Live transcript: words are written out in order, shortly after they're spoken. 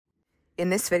In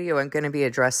this video, I'm going to be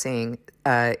addressing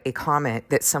a comment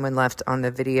that someone left on the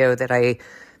video that I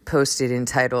posted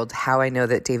entitled, How I Know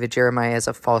That David Jeremiah is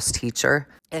a False Teacher.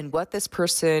 And what this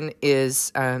person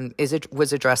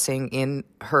was addressing in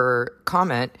her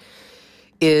comment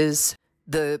is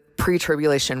the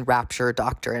pre-tribulation rapture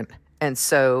doctrine. And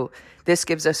so this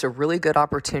gives us a really good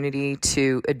opportunity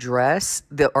to address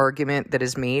the argument that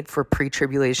is made for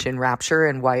pre-tribulation rapture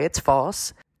and why it's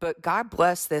false. But God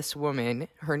bless this woman.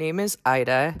 Her name is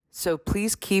Ida. So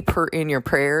please keep her in your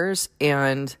prayers.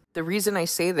 And the reason I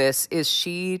say this is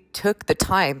she took the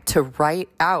time to write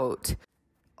out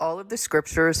all of the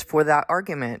scriptures for that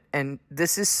argument. And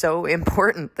this is so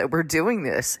important that we're doing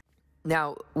this.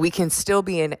 Now, we can still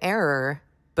be in error,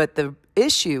 but the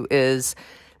issue is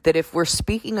that if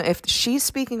she's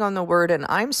speaking on the word and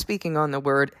I'm speaking on the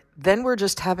word, then we're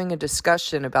just having a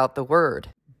discussion about the word.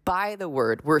 By the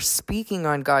word, we're speaking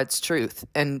on God's truth.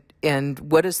 And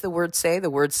what does the word say?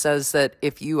 The word says that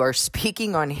if you are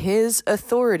speaking on his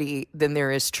authority, then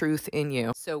there is truth in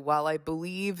you. So while I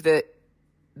believe that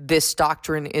this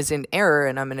doctrine is in error,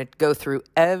 and I'm going to go through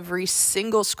every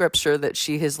single scripture that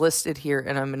she has listed here,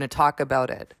 and I'm going to talk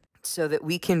about it so that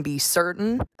we can be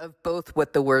certain of both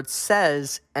what the word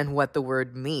says and what the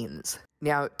word means.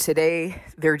 Now, today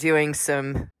they're doing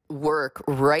some work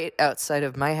right outside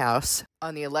of my house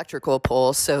on the electrical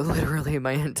pole. So literally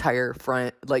my entire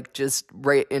front, like just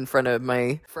right in front of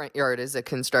my front yard is a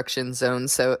construction zone.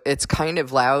 So it's kind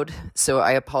of loud. So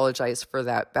I apologize for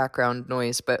that background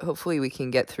noise, but hopefully we can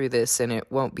get through this and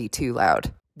it won't be too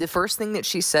loud. The first thing that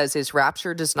she says is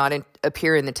rapture does not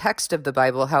appear in the text of the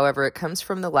Bible. However, it comes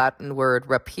from the Latin word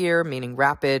rapere, meaning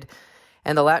rapid,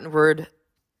 and the Latin word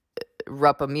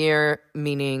rapamere,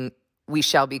 meaning we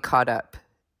shall be caught up.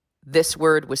 This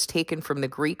word was taken from the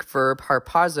Greek verb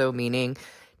harpazo, meaning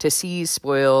to seize,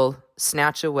 spoil,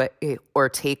 snatch away, or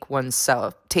take to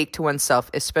oneself,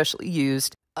 especially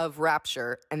used of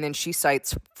rapture. And then she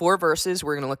cites 4 verses.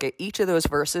 We're going to look at each of those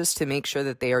verses to make sure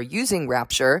that they are using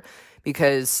rapture,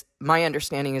 because my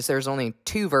understanding is there's only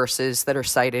 2 verses that are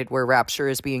cited where rapture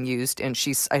is being used, and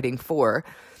she's citing 4.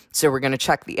 So we're going to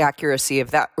check the accuracy of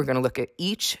that. We're going to look at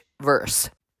each verse.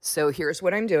 So here's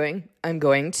what I'm doing. I'm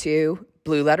going to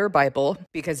Blue Letter Bible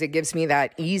because it gives me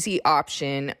that easy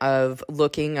option of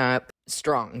looking up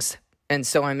Strong's. And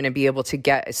so I'm going to be able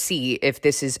to see if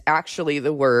this is actually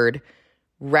the word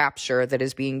rapture that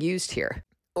is being used here,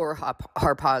 or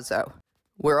harpazo.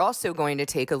 We're also going to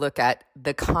take a look at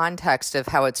the context of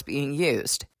how it's being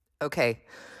used. Okay,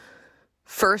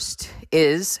 first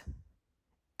is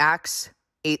Acts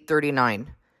 8:39.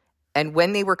 And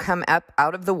when they were come up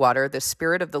out of the water, the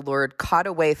Spirit of the Lord caught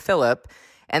away Philip,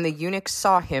 and the eunuch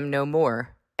saw him no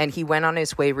more, and he went on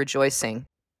his way rejoicing.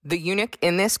 The eunuch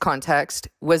in this context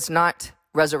was not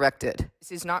resurrected.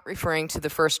 This is not referring to the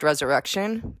first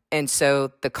resurrection, and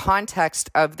so the context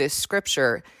of this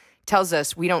scripture tells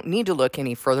us we don't need to look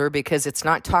any further because it's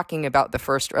not talking about the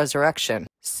first resurrection.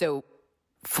 So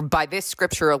by this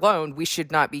scripture alone, we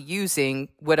should not be using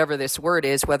whatever this word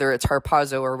is, whether it's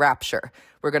harpazo or rapture.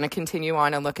 We're going to continue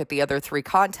on and look at the other 3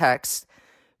 contexts,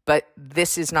 but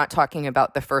this is not talking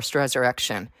about the first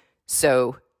resurrection.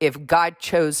 So if God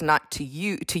chose not to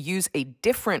use a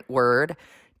different word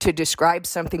to describe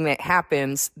something that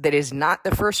happens that is not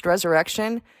the first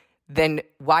resurrection, then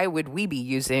why would we be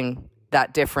using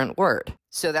that different word?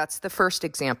 So that's the first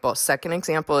example. Second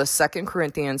example is 2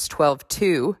 Corinthians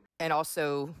 12:2. And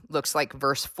also looks like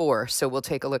verse 4. So we'll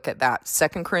take a look at that.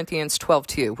 2 Corinthians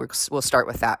 12:2. We'll start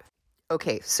with that.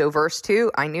 Okay, so verse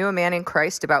 2. I knew a man in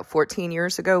Christ about 14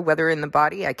 years ago, whether in the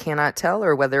body I cannot tell,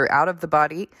 or whether out of the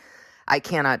body I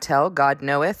cannot tell. God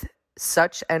knoweth,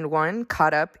 such an one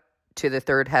caught up to the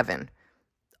 3rd heaven.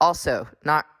 Also,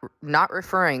 not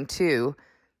referring to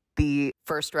the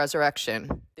first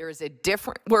resurrection. There is a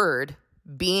different word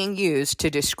being used to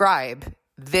describe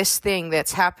this thing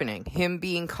that's happening, him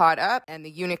being caught up and the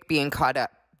eunuch being caught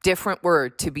up. Different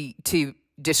word to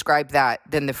describe that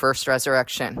than the first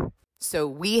resurrection. So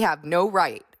we have no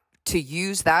right to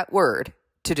use that word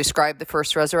to describe the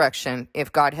first resurrection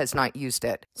if God has not used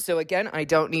it. So again, I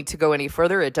don't need to go any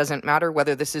further. It doesn't matter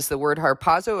whether this is the word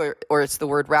harpazo or it's the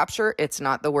word rapture. It's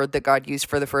not the word that God used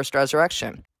for the first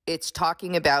resurrection. It's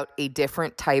talking about a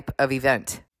different type of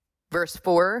event. Verse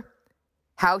 4,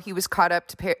 how he was caught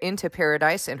up into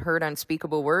paradise and heard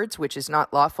unspeakable words, which is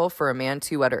not lawful for a man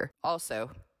to utter.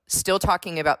 Also, still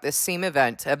talking about this same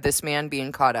event of this man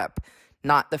being caught up,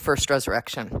 not the first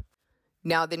resurrection.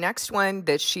 Now, the next one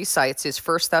that she cites is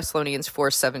 1 Thessalonians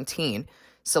 4:17.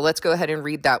 So let's go ahead and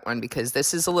read that one because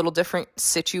this is a little different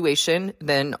situation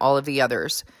than all of the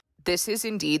others. This is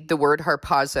indeed the word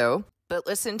harpazo, But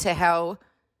listen to how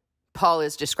Paul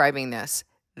is describing this.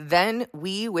 Then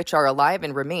we which are alive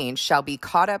and remain shall be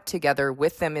caught up together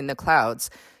with them in the clouds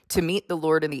to meet the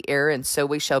Lord in the air, and so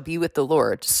we shall be with the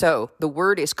Lord. So the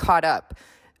word is caught up,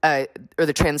 or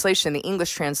the translation, the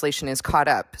English translation is caught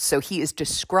up. So he is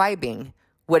describing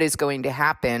what is going to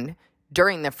happen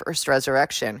during the first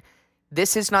resurrection.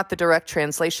 This is not the direct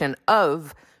translation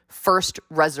of first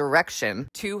resurrection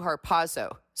to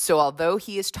harpazo. So although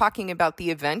he is talking about the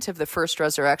event of the first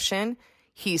resurrection,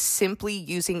 he's simply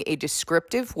using a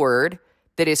descriptive word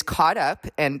that is caught up,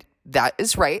 and that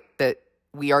is right, that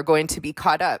we are going to be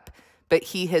caught up. But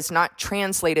he has not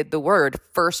translated the word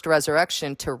first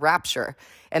resurrection to rapture.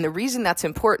 And the reason that's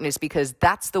important is because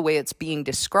that's the way it's being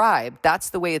described. That's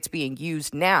the way it's being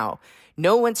used now.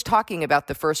 No one's talking about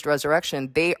the first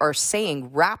resurrection. They are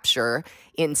saying rapture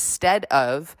instead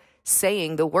of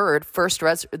saying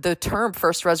the term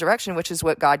first resurrection, which is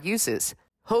what God uses.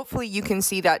 Hopefully you can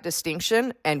see that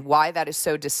distinction and why that is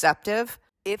so deceptive.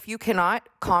 If you cannot,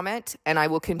 comment and I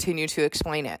will continue to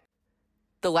explain it.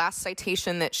 The last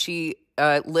citation that she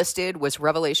listed was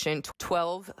Revelation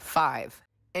 12:5.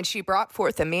 And she brought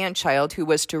forth a man-child who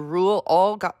was to rule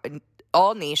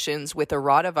all nations with a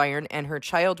rod of iron, and her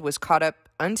child was caught up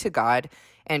unto God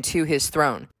and to his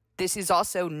throne. This is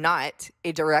also not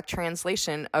a direct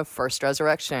translation of first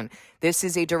resurrection. This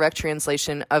is a direct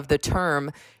translation of the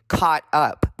term caught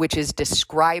up, which is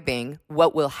describing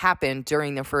what will happen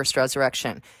during the first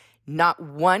resurrection. Not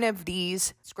one of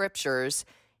these scriptures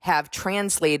have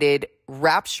translated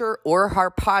rapture or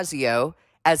harpazo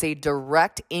as a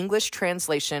direct English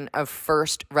translation of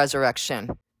first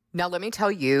resurrection. Now, let me tell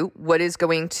you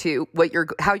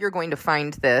how you're going to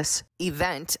find this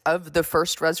event of the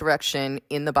first resurrection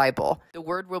in the Bible. The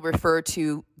word will refer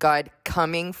to God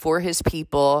coming for his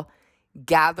people,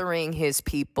 gathering his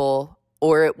people,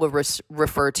 or it will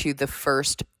refer to the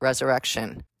first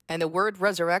resurrection. And the word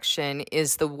resurrection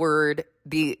is the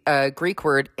Greek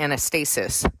word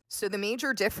anastasis. So the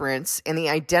major difference and the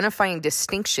identifying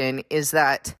distinction is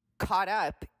that caught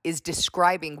up is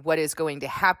describing what is going to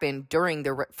happen during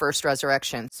the first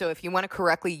resurrection. So if you want to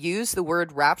correctly use the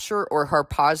word rapture or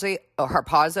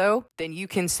harpazo, then you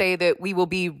can say that we will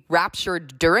be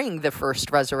raptured during the first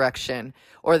resurrection,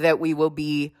 or that we will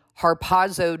be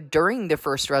harpazoed during the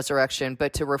first resurrection.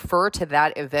 But to refer to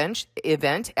that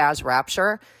event as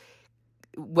rapture,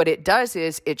 what it does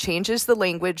is it changes the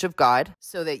language of God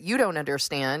so that you don't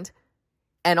understand,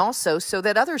 and also so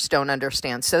that others don't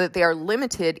understand, so that they are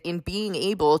limited in being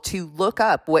able to look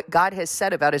up what God has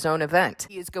said about his own event.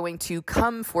 He is going to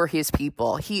come for his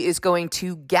people. He is going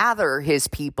to gather his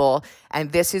people,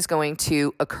 and this is going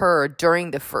to occur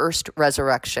during the first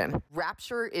resurrection.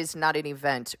 Rapture is not an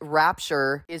event.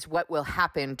 Rapture is what will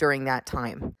happen during that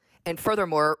time. And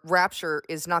furthermore, rapture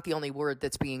is not the only word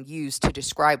that's being used to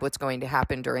describe what's going to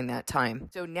happen during that time.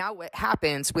 So now what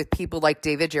happens with people like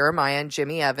David Jeremiah and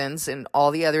Jimmy Evans and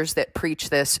all the others that preach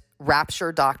this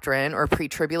rapture doctrine or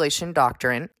pretribulation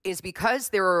doctrine is because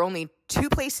there are only two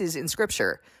places in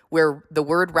Scripture where the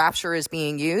word rapture is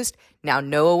being used. Now,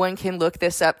 no one can look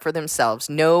this up for themselves.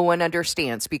 No one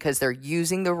understands because they're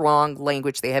using the wrong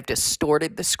language. They have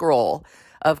distorted the scroll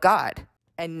of God.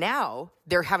 And now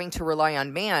they're having to rely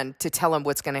on man to tell them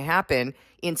what's going to happen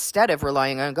instead of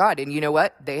relying on God. And you know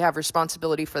what? They have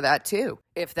responsibility for that too.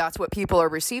 If that's what people are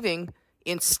receiving,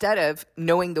 instead of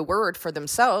knowing the word for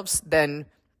themselves, then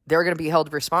they're going to be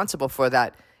held responsible for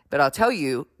that. But I'll tell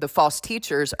you, the false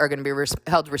teachers are going to be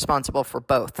held responsible for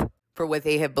both, for what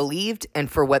they have believed and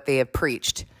for what they have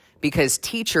preached, because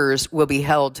teachers will be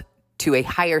held to a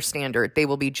higher standard. They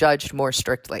will be judged more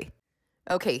strictly.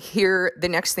 Okay, here, the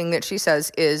next thing that she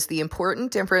says is the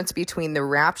important difference between the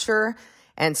rapture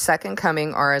and second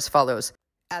coming are as follows.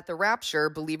 At the rapture,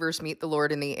 believers meet the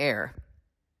Lord in the air.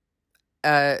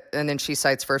 And then she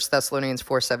cites 1 Thessalonians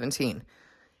 4:17.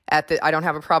 I don't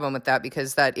have a problem with that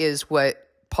because that is what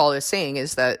Paul is saying,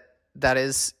 is that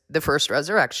is the first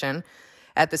resurrection.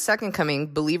 At the second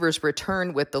coming, believers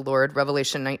return with the Lord,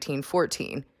 Revelation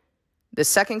 19:14. The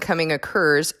second coming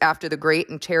occurs after the great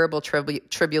and terrible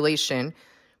tribulation,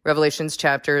 Revelations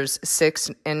chapters 6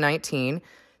 and 19.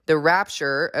 The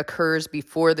rapture occurs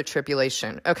before the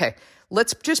tribulation. Okay,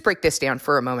 let's just break this down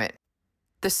for a moment.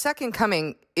 The second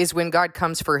coming is when God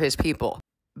comes for his people.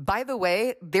 By the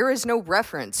way, there is no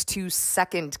reference to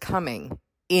second coming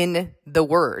in the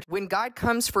word. When God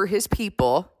comes for his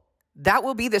people, that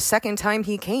will be the second time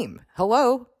he came.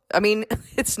 Hello? I mean,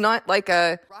 it's not like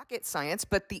a rocket science,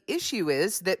 but the issue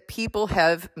is that people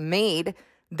have made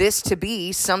this to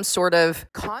be some sort of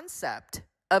concept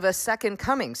of a second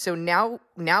coming. So now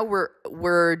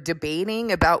we're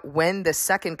debating about when the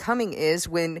second coming is,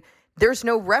 when there's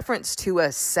no reference to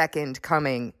a second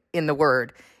coming in the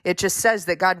word. It just says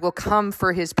that God will come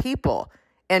for his people.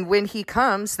 And when he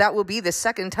comes, that will be the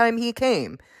second time he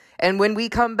came. And when we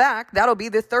come back, that'll be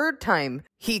the third time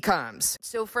he comes.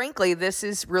 So frankly, this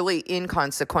is really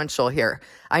inconsequential here.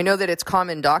 I know that it's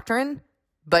common doctrine,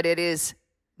 but it is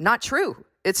not true.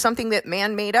 It's something that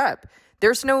man made up.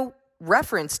 There's no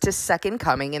reference to second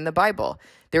coming in the Bible.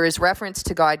 There is reference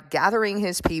to God gathering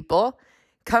his people,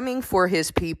 coming for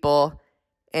his people,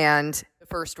 and the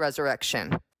first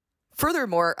resurrection.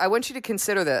 Furthermore, I want you to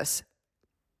consider this.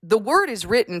 The word is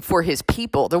written for his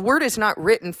people. The word is not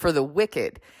written for the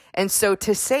wicked. And so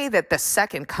to say that the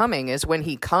second coming is when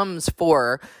he comes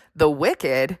for the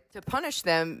wicked to punish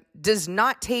them does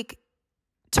not take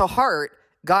to heart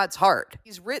God's heart.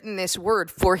 He's written this word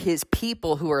for his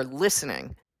people who are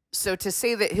listening. So to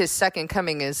say that his second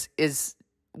coming is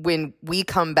when we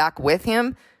come back with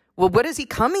him, well, what is he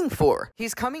coming for?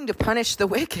 He's coming to punish the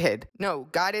wicked. No,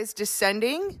 God is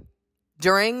descending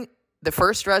during the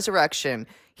first resurrection.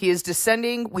 He is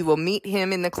descending. We will meet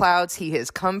him in the clouds. He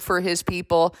has come for his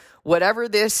people. Whatever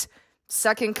this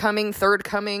second coming, third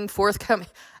coming, fourth coming,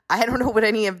 I don't know what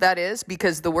any of that is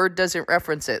because the word doesn't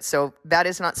reference it. So that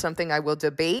is not something I will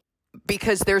debate,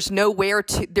 because there's no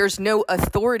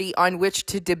authority on which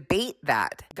to debate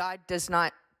that. God does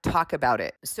not talk about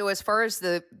it. So as far as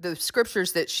the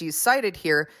scriptures that she's cited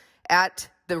here at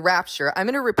the rapture, I'm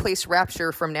going to replace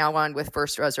rapture from now on with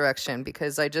first resurrection,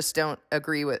 because I just don't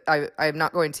agree with, I'm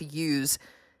not going to use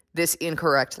this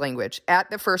incorrect language. At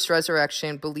the first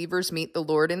resurrection, believers meet the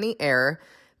Lord in the air.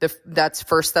 That's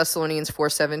 1 Thessalonians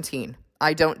 4:17.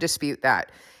 I don't dispute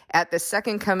that. At the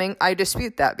second coming, I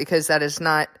dispute that, because that is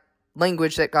not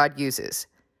language that God uses.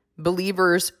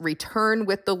 Believers return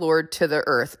with the Lord to the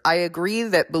earth. I agree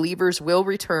that believers will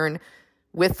return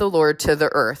with the Lord to the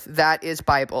earth. That is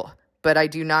Bible. But I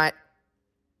do not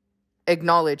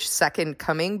acknowledge second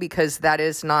coming, because that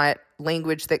is not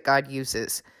language that God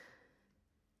uses.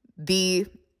 The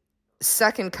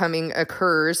second coming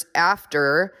occurs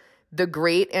after the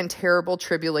great and terrible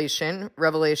tribulation,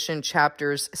 Revelation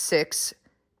chapters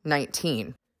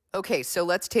 6:19. Okay, so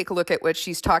let's take a look at what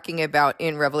she's talking about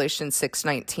in Revelation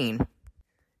 6:19.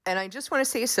 And I just want to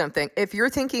say something. If you're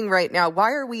thinking right now,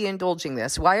 why are we indulging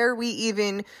this? Why are we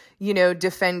even,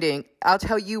 defending? I'll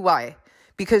tell you why.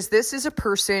 Because this is a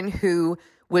person who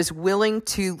was willing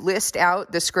to list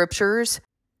out the scriptures.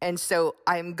 And so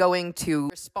I'm going to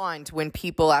respond when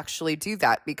people actually do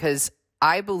that, because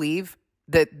I believe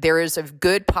that there is a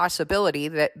good possibility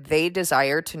that they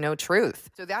desire to know truth.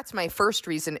 So that's my first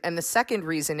reason. And the second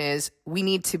reason is we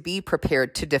need to be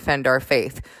prepared to defend our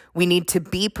faith. We need to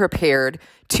be prepared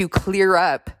to clear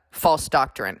up false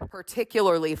doctrine,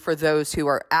 particularly for those who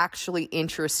are actually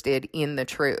interested in the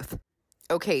truth.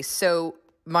 Okay, so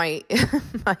my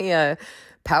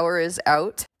power is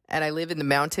out, and I live in the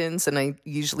mountains, and I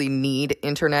usually need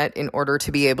internet in order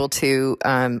to be able to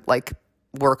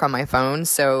work on my phone.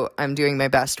 So I'm doing my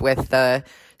best with the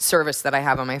service that I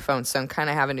have on my phone. So I'm kind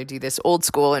of having to do this old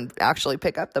school and actually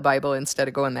pick up the Bible instead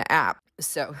of going the app.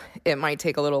 So it might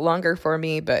take a little longer for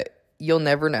me, but you'll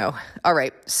never know. All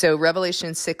right. So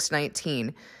Revelation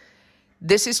 6:19.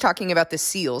 This is talking about the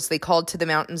seals. They called to the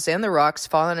mountains and the rocks,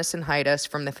 fall on us and hide us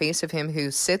from the face of him who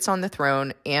sits on the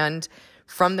throne and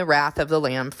from the wrath of the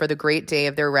Lamb, for the great day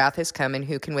of their wrath has come, and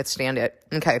who can withstand it?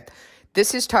 Okay.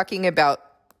 This is talking about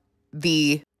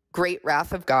the great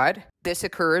wrath of God. This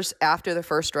occurs after the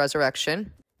first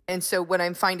resurrection. And so what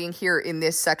I'm finding here in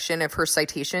this section of her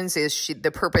citations is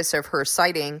the purpose of her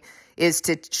citing is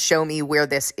to show me where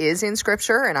this is in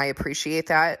scripture. And I appreciate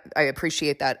that. I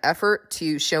appreciate that effort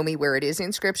to show me where it is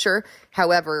in scripture.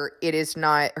 However, it is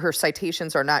not, her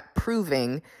citations are not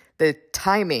proving the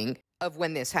timing of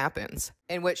when this happens.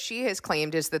 And what she has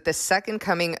claimed is that the second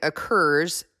coming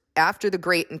occurs after the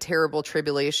great and terrible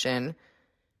tribulation.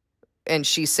 And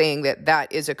she's saying that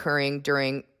that is occurring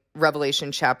during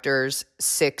Revelation chapters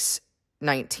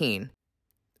 6:19.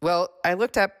 Well, I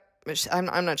looked up,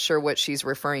 I'm not sure what she's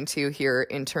referring to here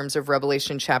in terms of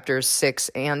Revelation chapters 6,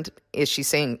 and is she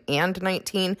saying and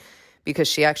 19? Because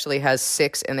she actually has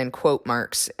 6 and then quote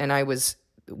marks. And I was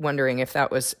wondering if that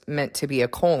was meant to be a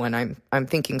colon. I'm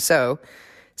thinking so,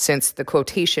 since the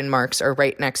quotation marks are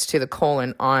right next to the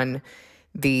colon on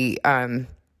the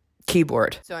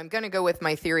keyboard. So I'm going to go with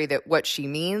my theory that what she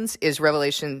means is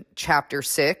Revelation chapter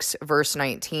 6, verse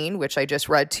 19, which I just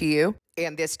read to you.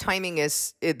 And this timing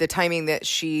is, the timing that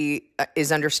she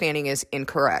is understanding is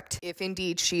incorrect. If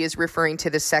indeed she is referring to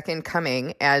the second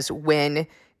coming as when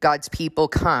God's people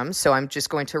come, so I'm just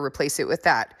going to replace it with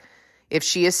that. If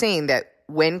she is saying that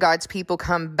when God's people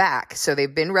come back, so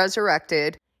they've been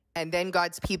resurrected, and then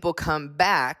God's people come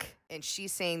back, and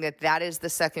she's saying that that is the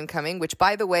second coming, which,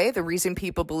 by the way, the reason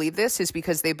people believe this is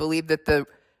because they believe that the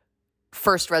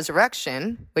first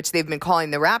resurrection, which they've been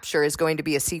calling the rapture, is going to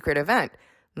be a secret event.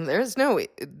 There's no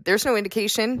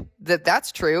indication that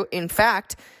that's true. In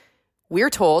fact, we're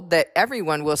told that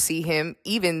everyone will see him,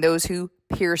 even those who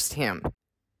pierced him.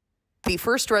 The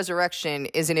first resurrection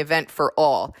is an event for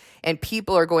all, and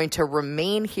people are going to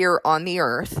remain here on the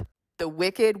earth. The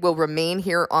wicked will remain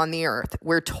here on the earth.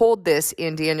 We're told this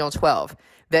in Daniel 12,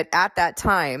 that at that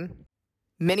time,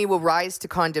 many will rise to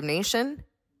condemnation,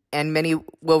 and many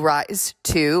will rise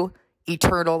to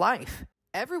eternal life.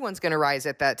 Everyone's going to rise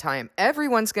at that time.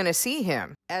 Everyone's going to see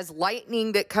him as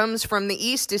lightning that comes from the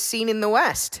east is seen in the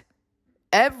west.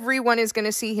 Everyone is going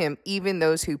to see him, even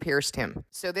those who pierced him.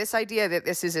 So this idea that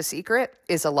this is a secret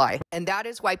is a lie. And that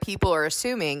is why people are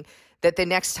assuming that the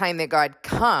next time that God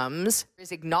comes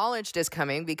is acknowledged as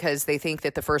coming, because they think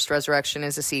that the first resurrection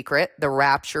is a secret. The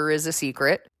rapture is a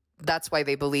secret. That's why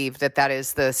they believe that that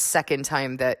is the second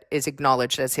time that is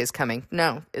acknowledged as his coming.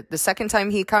 No, the second time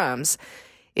he comes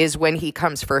is when he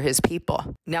comes for his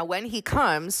people. Now, when he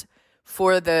comes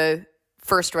for the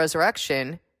first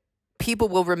resurrection, people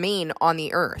will remain on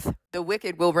the earth. The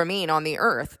wicked will remain on the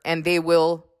earth, and they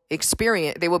will be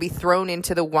thrown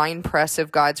into the winepress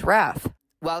of God's wrath,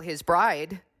 while his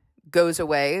bride goes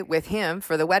away with him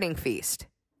for the wedding feast.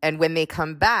 And when they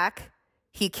come back,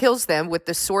 he kills them with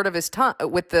the sword of his tongue,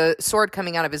 with the sword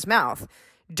coming out of his mouth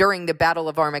during the battle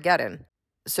of Armageddon.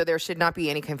 So there should not be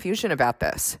any confusion about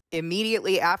this.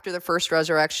 Immediately after the first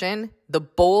resurrection, the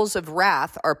bowls of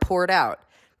wrath are poured out.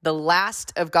 The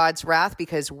last of God's wrath,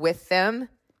 because with them,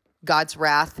 God's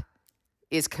wrath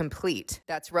is complete.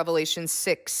 That's Revelation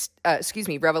 16.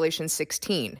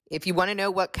 If you want to know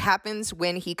what happens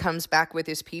when he comes back with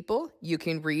his people, you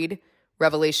can read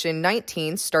Revelation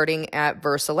 19, starting at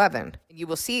verse 11. You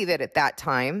will see that at that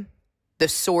time, the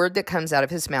sword that comes out of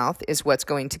his mouth is what's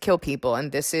going to kill people.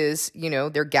 And this is,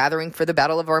 they're gathering for the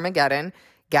battle of Armageddon,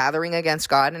 gathering against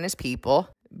God and his people,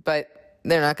 but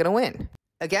they're not going to win.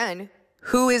 Again,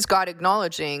 who is God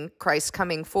acknowledging Christ's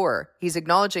coming for? He's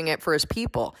acknowledging it for his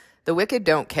people. The wicked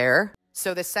don't care.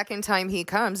 So the second time he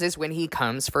comes is when he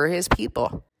comes for his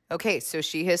people. Okay, so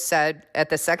she has said at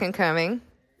the second coming,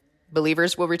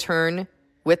 believers will return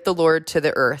with the Lord to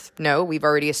the earth. No, we've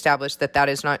already established that that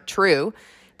is not true,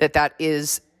 that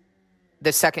is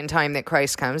the second time that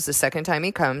Christ comes. The second time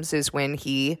he comes is when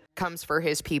he comes for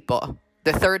his people.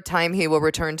 The third time he will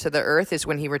return to the earth is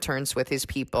when he returns with his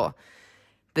people.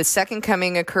 The second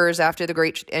coming occurs after the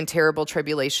great and terrible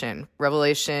tribulation.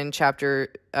 Revelation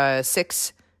chapter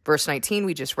 6, verse 19,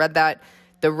 we just read that.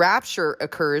 The rapture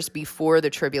occurs before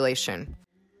the tribulation.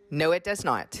 No, it does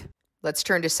not. Let's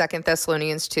turn to 2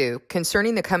 Thessalonians 2.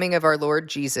 Concerning the coming of our Lord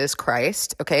Jesus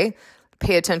Christ, okay?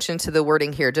 Pay attention to the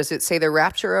wording here. Does it say the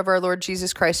rapture of our Lord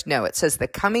Jesus Christ? No, it says the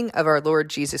coming of our Lord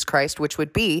Jesus Christ, which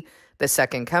would be the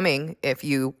second coming if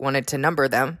you wanted to number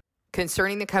them.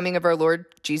 Concerning the coming of our Lord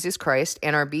Jesus Christ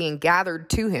and our being gathered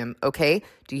to him, okay?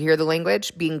 Do you hear the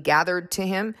language? Being gathered to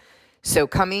him. So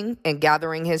coming and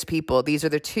gathering his people. These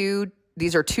are two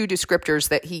descriptors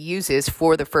that he uses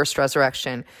for the first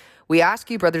resurrection. We ask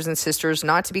you, brothers and sisters,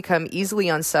 not to become easily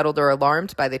unsettled or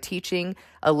alarmed by the teaching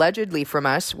allegedly from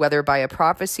us, whether by a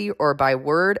prophecy or by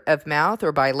word of mouth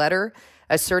or by letter,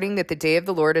 asserting that the day of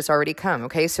the Lord has already come.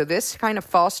 Okay, so this kind of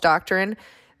false doctrine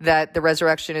that the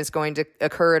resurrection is going to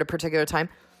occur at a particular time,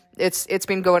 it's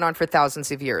been going on for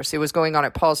thousands of years. It was going on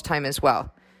at Paul's time as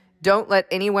well. Don't let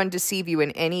anyone deceive you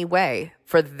in any way,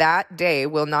 for that day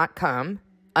will not come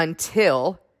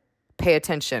until, pay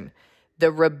attention,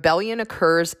 the rebellion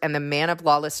occurs and the man of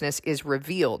lawlessness is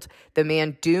revealed, the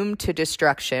man doomed to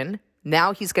destruction.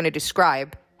 Now he's going to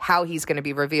describe how he's going to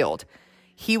be revealed.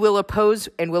 He will oppose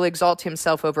and will exalt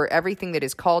himself over everything that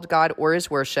is called God or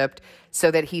is worshipped, so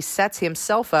that he sets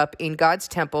himself up in God's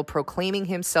temple, proclaiming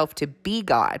himself to be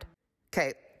God.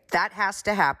 Okay, that has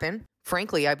to happen.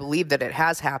 Frankly, I believe that it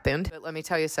has happened, but let me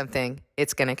tell you something.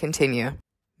 It's going to continue.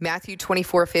 Matthew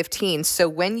 24:15. So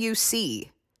when you see,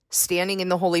 standing in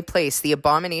the holy place, the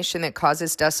abomination that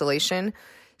causes desolation,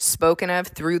 spoken of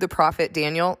through the prophet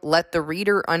Daniel, let the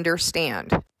reader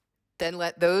understand. Then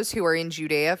let those who are in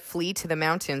Judea flee to the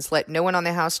mountains. Let no one on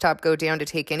the housetop go down to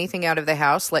take anything out of the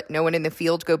house. Let no one in the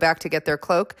field go back to get their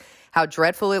cloak. How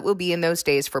dreadful it will be in those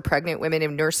days for pregnant women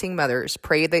and nursing mothers.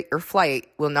 Pray that your flight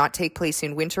will not take place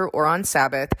in winter or on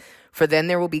Sabbath, for then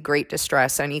there will be great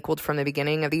distress, unequaled from the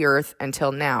beginning of the earth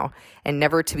until now, and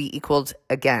never to be equaled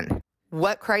again.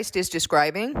 What Christ is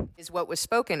describing is what was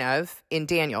spoken of in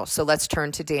Daniel. So let's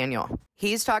turn to Daniel.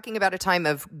 He's talking about a time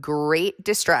of great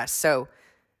distress. So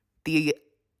the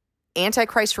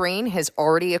Antichrist reign has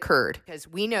already occurred, because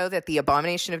we know that the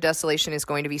abomination of desolation is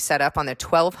going to be set up on the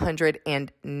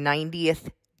 1290th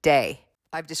day.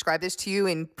 I've described this to you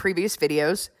in previous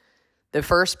videos. The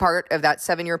first part of that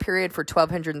 7-year period, for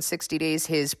 1260 days,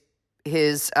 his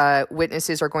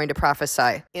witnesses are going to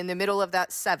prophesy. In the middle of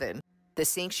that 7, the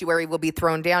sanctuary will be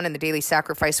thrown down and the daily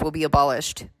sacrifice will be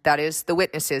abolished. That is the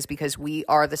witnesses, because we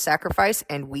are the sacrifice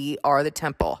and we are the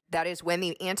temple. That is when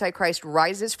the Antichrist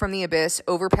rises from the abyss,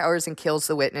 overpowers and kills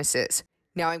the witnesses.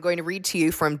 Now I'm going to read to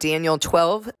you from Daniel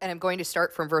 12, and I'm going to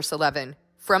start from verse 11.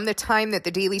 From the time that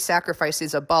the daily sacrifice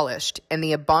is abolished and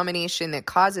the abomination that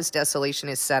causes desolation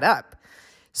is set up.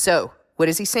 So what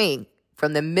is he saying?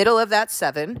 From the middle of that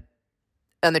 7,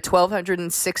 on the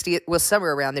 1260th, well,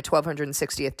 somewhere around the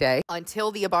 1260th day,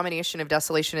 until the abomination of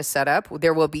desolation is set up,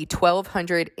 there will be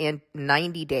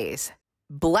 1290 days.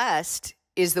 Blessed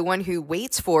is the one who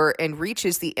waits for and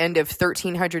reaches the end of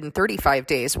 1335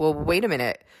 days. Well, wait a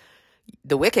minute.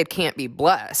 The wicked can't be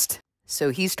blessed.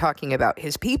 So he's talking about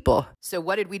his people. So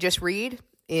what did we just read?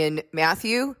 In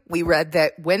Matthew, we read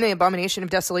that when the abomination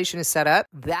of desolation is set up,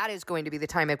 that is going to be the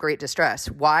time of great distress.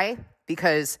 Why?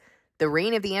 Because the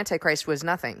reign of the Antichrist was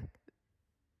nothing.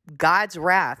 God's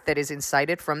wrath that is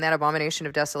incited from that abomination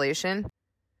of desolation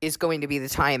is going to be the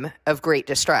time of great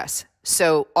distress.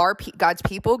 So are God's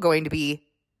people going to be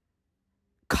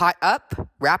caught up,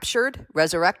 raptured,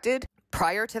 resurrected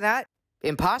prior to that?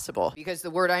 Impossible, because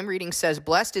the word I'm reading says,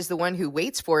 blessed is the one who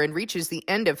waits for and reaches the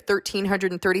end of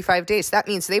 1335 days. That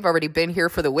means they've already been here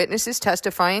for the witnesses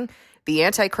testifying, the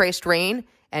Antichrist reign,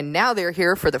 and now they're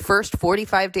here for the first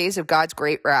 45 days of God's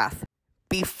great wrath.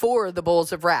 Before the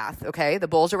bowls of wrath, okay? The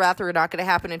bowls of wrath are not going to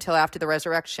happen until after the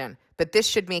resurrection. But this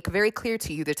should make very clear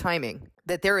to you the timing,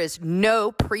 that there is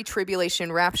no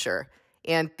pre-tribulation rapture.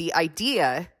 And the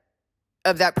idea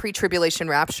of that pre-tribulation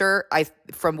rapture,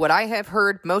 from what I have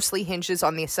heard, mostly hinges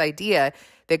on this idea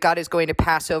that God is going to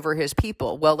pass over his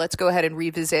people. Well, let's go ahead and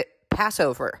revisit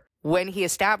Passover. When he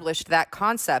established that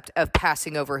concept of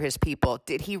passing over his people,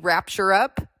 did he rapture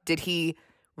up? Did he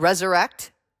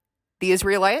resurrect the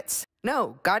Israelites?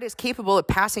 No, God is capable of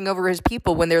passing over his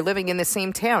people when they're living in the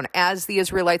same town as the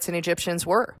Israelites and Egyptians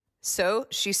were. So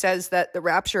she says that the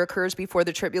rapture occurs before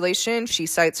the tribulation. She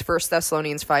cites 1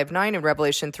 Thessalonians 5:9 and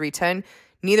Revelation 3:10.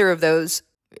 Neither of those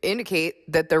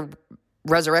indicate that the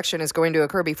resurrection is going to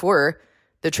occur before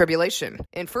the tribulation.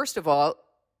 And first of all,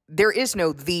 there is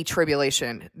no the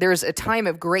tribulation. There's a time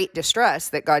of great distress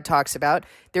that God talks about.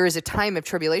 There is a time of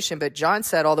tribulation, but John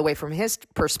said all the way from his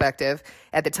perspective,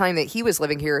 at the time that he was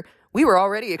living here, we were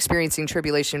already experiencing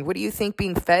tribulation. What do you think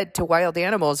being fed to wild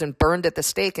animals and burned at the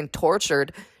stake and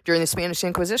tortured during the Spanish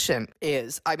Inquisition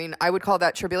is? I mean, I would call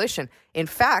that tribulation. In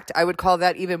fact, I would call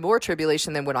that even more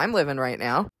tribulation than what I'm living right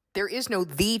now. There is no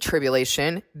the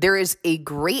tribulation. There is a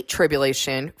great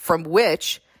tribulation from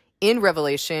which, in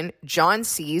Revelation, John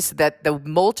sees that the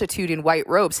multitude in white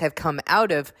robes have come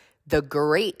out of the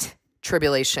great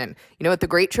tribulation. You know what the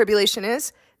great tribulation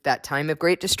is? That time of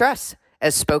great distress,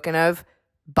 as spoken of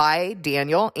by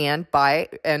Daniel and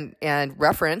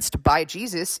referenced by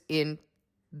Jesus in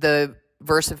the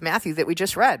verse of Matthew that we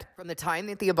just read. From the time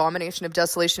that the abomination of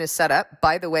desolation is set up,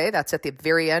 by the way, that's at the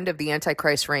very end of the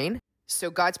Antichrist reign. So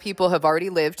God's people have already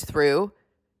lived through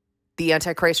the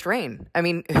Antichrist reign. I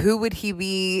mean, who would he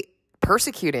be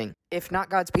persecuting if not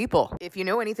God's people? If you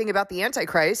know anything about the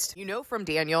Antichrist, you know from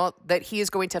Daniel that he is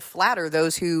going to flatter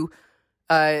those who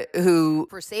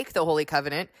forsake the Holy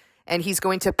Covenant, and he's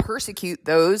going to persecute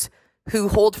those who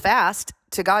hold fast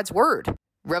to God's word.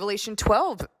 Revelation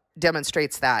 12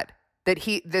 demonstrates that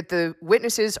the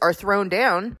witnesses are thrown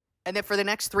down, and that for the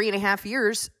next 3.5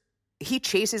 years, he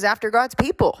chases after God's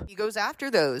people. He goes after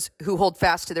those who hold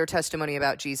fast to their testimony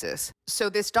about Jesus. So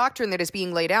this doctrine that is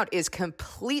being laid out is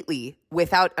completely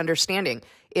without understanding.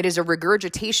 It is a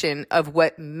regurgitation of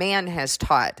what man has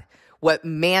taught, what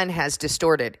man has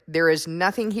distorted. There is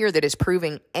nothing here that is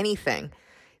proving anything.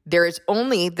 There is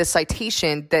only the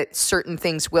citation that certain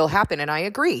things will happen. And I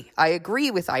agree. I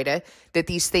agree with Ida that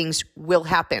these things will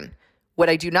happen. What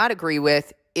I do not agree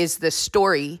with is the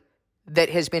story that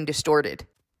has been distorted.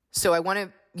 So I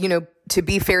want to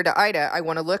be fair to Ida, I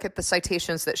want to look at the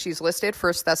citations that she's listed.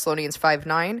 1 Thessalonians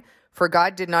 5:9, for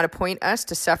God did not appoint us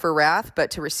to suffer wrath,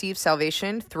 but to receive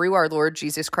salvation through our Lord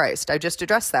Jesus Christ. I just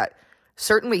addressed that.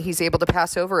 Certainly he's able to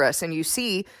pass over us. And you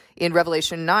see in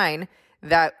Revelation 9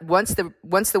 that once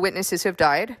the witnesses have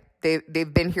died,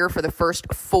 they've been here for the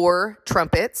first 4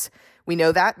 trumpets. We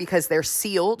know that because they're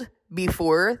sealed.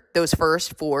 before those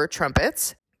first 4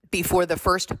 trumpets, before the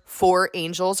first 4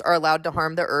 angels are allowed to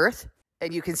harm the earth.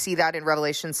 And you can see that in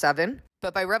Revelation 7.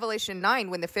 But by Revelation 9,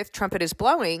 when the 5th trumpet is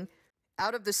blowing,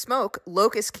 out of the smoke,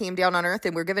 locusts came down on earth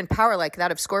and were given power like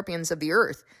that of scorpions of the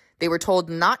earth. They were told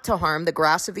not to harm the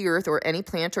grass of the earth or any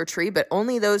plant or tree, but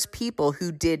only those people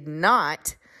who did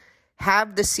not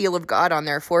have the seal of God on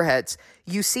their foreheads.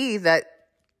 You see that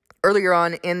earlier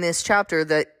on in this chapter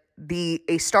that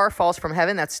a star falls from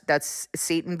heaven. That's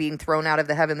Satan being thrown out of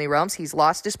the heavenly realms. He's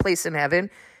lost his place in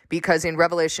heaven because in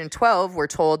Revelation 12, we're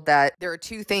told that there are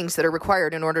 2 things that are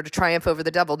required in order to triumph over the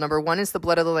devil. Number 1 is the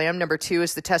blood of the Lamb. Number 2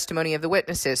 is the testimony of the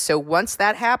witnesses. So once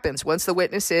that happens, once the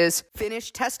witnesses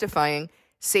finish testifying,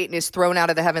 Satan is thrown out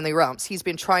of the heavenly realms. He's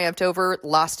been triumphed over,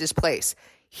 lost his place.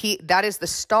 That is the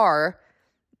star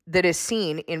that is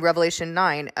seen in Revelation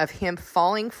 9 of him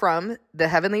falling from the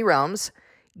heavenly realms,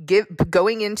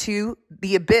 going into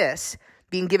the abyss,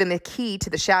 being given the key to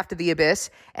the shaft of the abyss,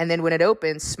 and then when it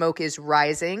opens, smoke is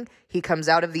rising. He comes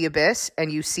out of the abyss,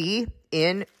 and you see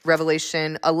in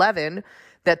Revelation 11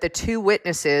 that the 2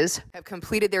 witnesses have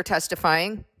completed their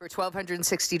testifying for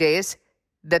 1,260 days,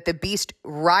 that the beast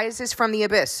rises from the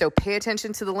abyss. So pay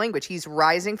attention to the language. He's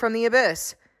rising from the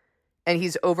abyss, and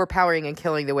he's overpowering and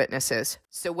killing the witnesses.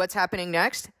 So what's happening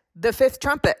next? The 5th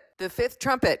trumpet. The 5th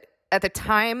trumpet at the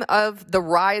time of the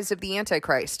rise of the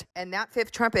Antichrist. And that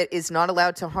 5th trumpet is not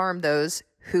allowed to harm those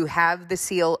who have the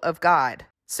seal of God.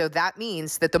 So that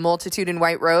means that the multitude in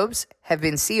white robes have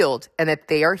been sealed and that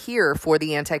they are here for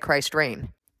the Antichrist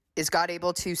reign. Is God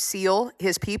able to seal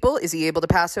his people? Is he able to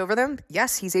pass over them?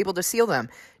 Yes, he's able to seal them.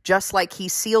 Just like he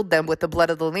sealed them with the blood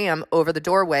of the Lamb over the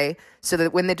doorway so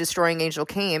that when the destroying angel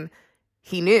came,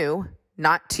 he knew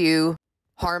not to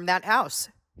harm that house.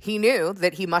 He knew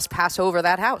that he must pass over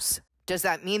that house. Does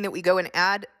that mean that we go and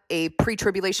add a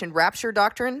pre-tribulation rapture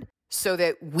doctrine so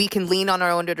that we can lean on our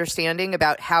own understanding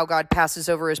about how God passes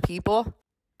over his people?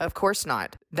 Of course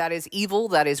not. That is evil,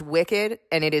 that is wicked,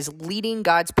 and it is leading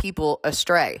God's people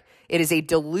astray. It is a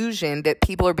delusion that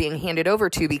people are being handed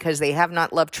over to because they have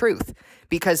not loved truth,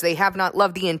 because they have not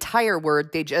loved the entire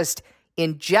word. They just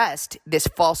ingest this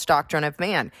false doctrine of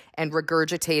man and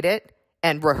regurgitate it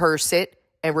and rehearse it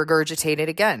and regurgitate it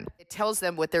again. It tells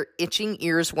them what their itching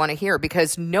ears want to hear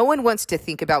because no one wants to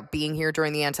think about being here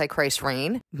during the Antichrist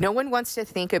reign. No one wants to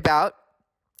think about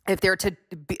if they're to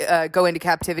go into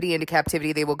captivity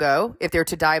they will go. If they're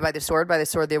to die by the sword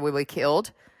they will be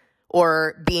killed.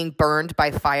 Or being burned by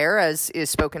fire, as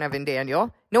is spoken of in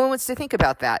Daniel. No one wants to think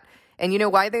about that. And you know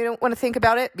why they don't want to think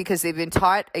about it? Because they've been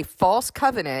taught a false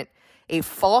covenant, a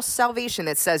false salvation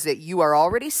that says that you are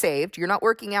already saved. You're not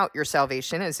working out your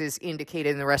salvation, as is indicated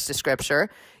in the rest of Scripture.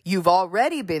 You've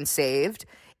already been saved,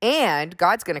 and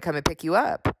God's going to come and pick you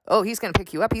up. Oh, he's going to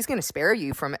pick you up. He's going to spare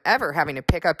you from ever having to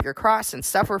pick up your cross and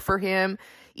suffer for him,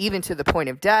 even to the point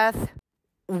of death.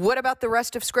 What about the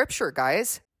rest of Scripture,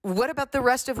 guys? What about the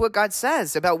rest of what God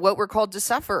says about what we're called to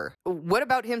suffer? What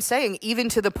about him saying, even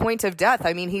to the point of death?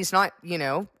 I mean, he's not,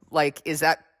 is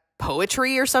that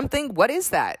poetry or something? What is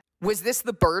that? Was this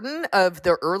the burden of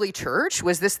the early church?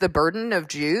 Was this the burden of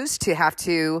Jews to have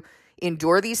to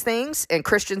endure these things and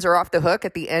Christians are off the hook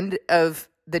at the end of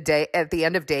the day, at the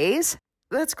end of days?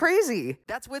 That's crazy.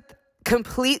 That's with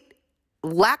complete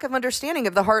lack of understanding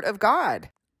of the heart of God.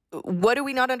 What do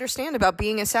we not understand about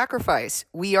being a sacrifice?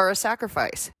 We are a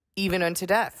sacrifice, even unto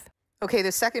death. Okay,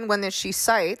 the second one that she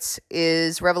cites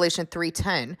is Revelation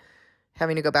 3:10.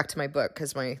 Having to go back to my book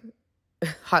because my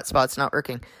hotspot's not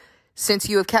working. Since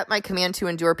you have kept my command to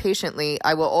endure patiently,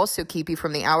 I will also keep you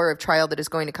from the hour of trial that is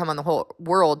going to come on the whole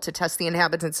world to test the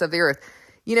inhabitants of the earth.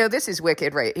 This is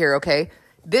wicked right here, okay?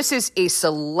 This is a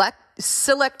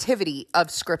selectivity of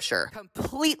Scripture,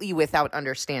 completely without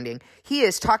understanding. He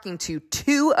is talking to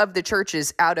 2 of the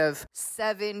churches out of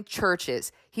 7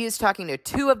 churches. He is talking to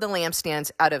 2 of the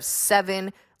lampstands out of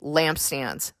 7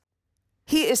 lampstands.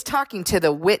 He is talking to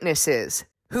the witnesses,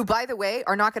 who, by the way,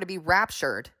 are not going to be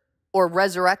raptured or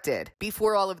resurrected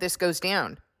before all of this goes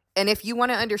down. And if you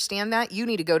want to understand that, you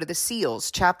need to go to the seals,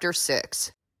 chapter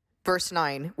 6. Verse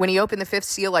 9, when he opened the 5th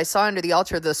seal, I saw under the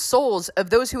altar the souls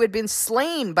of those who had been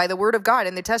slain by the word of God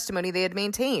and the testimony they had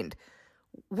maintained.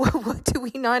 What do we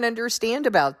not understand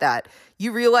about that?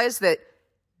 You realize that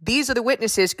these are the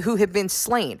witnesses who have been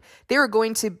slain. They're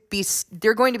going to be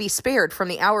spared from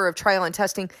the hour of trial and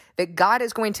testing that God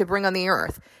is going to bring on the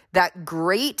earth. That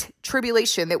great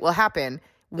tribulation that will happen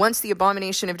once the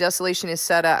abomination of desolation is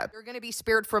set up. They're going to be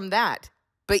spared from that.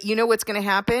 But you know what's going to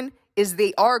happen? Is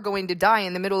they are going to die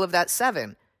in the middle of that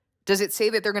 7. Does it say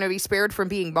that they're going to be spared from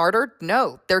being martyred?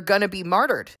 No, they're going to be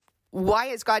martyred. Why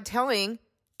is God telling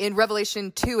in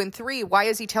Revelation 2 and 3, why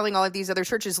is he telling all of these other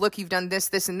churches, look, you've done this,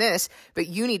 this, and this, but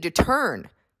you need to turn?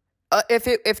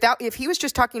 If he was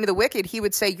just talking to the wicked, he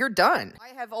would say, you're done.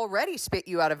 I have already spit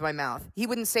you out of my mouth. He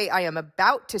wouldn't say, I am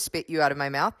about to spit you out of my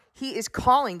mouth. He is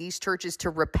calling these churches to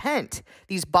repent,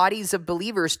 these bodies of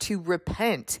believers to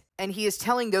repent. And he is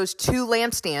telling those two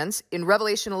lampstands in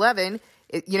Revelation 11,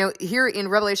 here in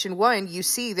Revelation 1, you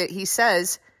see that he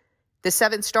says, the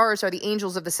 7 stars are the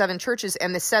angels of the 7 churches,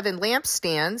 and the 7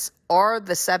 lampstands are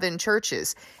the 7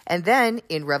 churches. And then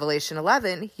in Revelation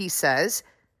 11, he says,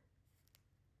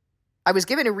 I was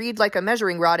given a reed like a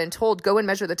measuring rod and told, go and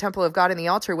measure the temple of God and the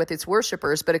altar with its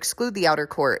worshipers, but exclude the outer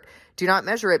court. Do not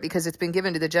measure it because it's been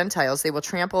given to the Gentiles. They will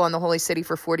trample on the holy city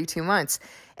for 42 months.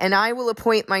 And I will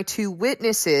appoint my 2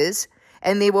 witnesses,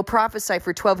 and they will prophesy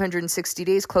for 1,260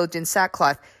 days clothed in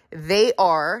sackcloth. They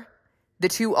are the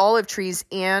 2 olive trees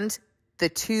and the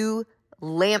 2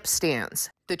 lampstands.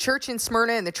 The church in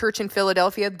Smyrna and the church in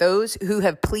Philadelphia, those who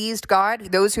have pleased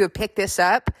God, those who have picked this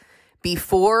up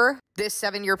before this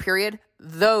 7-year period,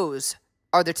 those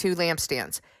are the 2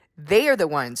 lampstands. They are the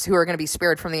ones who are going to be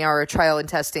spared from the hour of trial and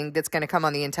testing that's going to come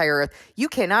on the entire earth. You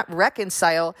cannot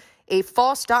reconcile a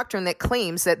false doctrine that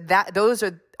claims that those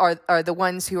are the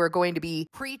ones who are going to be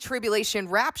pre-tribulation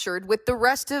raptured with the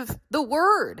rest of the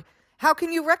word. How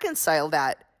can you reconcile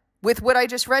that with what I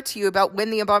just read to you about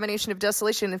when the abomination of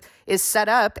desolation is set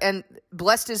up, and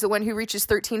blessed is the one who reaches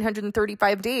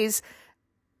 1,335 days,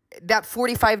 that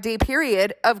 45-day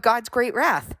period of God's great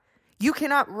wrath? You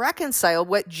cannot reconcile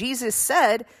what Jesus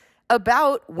said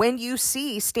about when you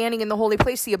see standing in the holy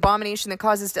place the abomination that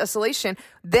causes desolation,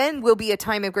 then will be a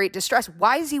time of great distress.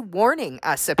 Why is he warning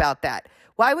us about that?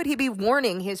 Why would he be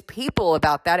warning his people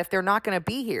about that if they're not going to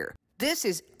be here? This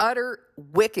is utter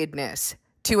wickedness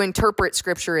to interpret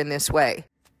scripture in this way.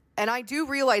 And I do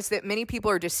realize that many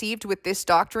people are deceived with this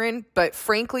doctrine, but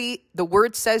frankly, the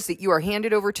word says that you are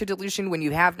handed over to delusion when you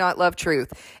have not loved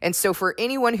truth. And so for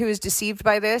anyone who is deceived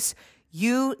by this,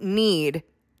 you need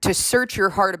to search your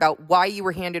heart about why you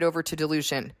were handed over to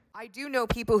delusion. I do know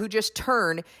people who just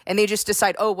turn and they just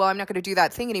decide, oh, well, I'm not going to do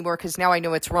that thing anymore because now I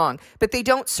know it's wrong. But they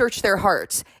don't search their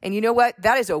hearts. And you know what?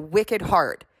 That is a wicked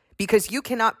heart, because you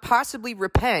cannot possibly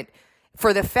repent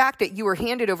for the fact that you were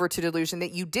handed over to delusion,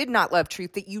 that you did not love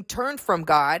truth, that you turned from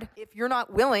God, if you're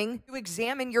not willing to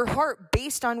examine your heart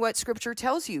based on what Scripture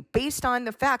tells you, based on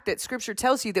the fact that Scripture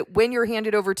tells you that when you're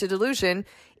handed over to delusion,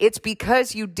 it's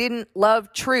because you didn't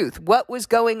love truth. What was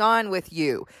going on with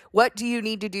you? What do you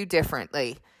need to do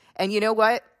differently? And you know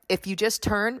what? If you just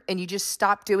turn and you just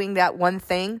stop doing that one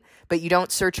thing, but you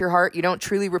don't search your heart, you don't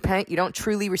truly repent, you don't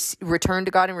truly return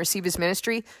to God and receive his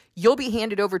ministry, you'll be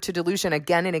handed over to delusion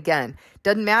again and again.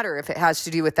 Doesn't matter if it has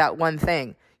to do with that one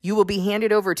thing. You will be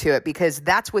handed over to it because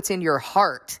that's what's in your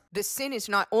heart. The sin is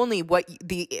not only what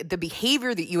the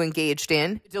behavior that you engaged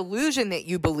in, the delusion that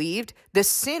you believed. The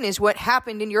sin is what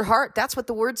happened in your heart. That's what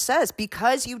the word says,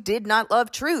 because you did not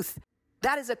love truth.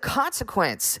 That is a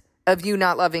consequence of you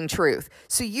not loving truth.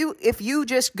 So if you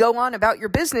just go on about your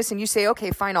business and you say, okay,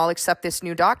 fine, I'll accept this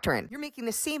new doctrine, you're making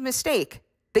the same mistake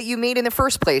that you made in the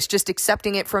first place, just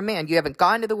accepting it from man. You haven't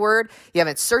gone to the word. You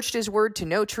haven't searched his word to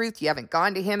know truth. You haven't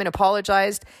gone to him and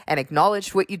apologized and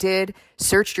acknowledged what you did,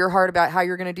 searched your heart about how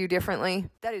you're going to do differently.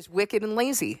 That is wicked and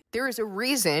lazy. There is a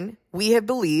reason we have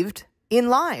believed in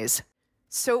lies.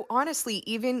 So honestly,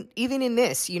 even in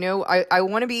this, I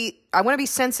want to be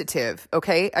sensitive.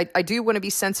 Okay. I do want to be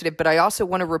sensitive, but I also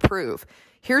want to reprove.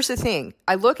 Here's the thing.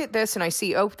 I look at this and I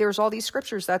see, oh, there's all these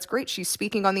scriptures. That's great. She's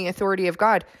speaking on the authority of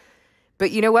God.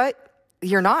 But you know what?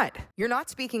 You're not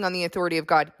speaking on the authority of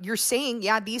God. You're saying,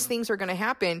 yeah, these things are going to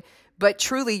happen, but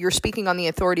truly you're speaking on the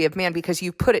authority of man because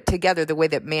you put it together the way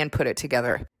that man put it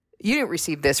together. You didn't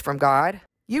receive this from God.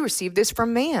 You received this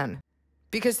from man,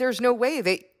 because there's no way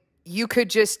that you could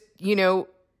just,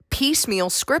 piecemeal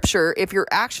scripture if you're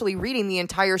actually reading the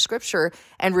entire scripture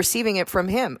and receiving it from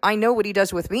him. I know what he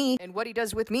does with me, and what he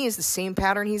does with me is the same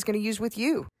pattern he's going to use with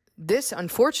you. This,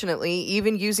 unfortunately,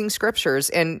 even using scriptures,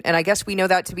 and I guess we know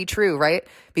that to be true, right?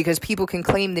 Because people can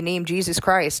claim the name Jesus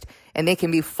Christ and they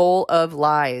can be full of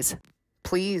lies.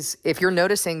 Please, if you're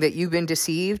noticing that you've been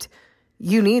deceived,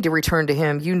 you need to return to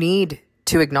him. You need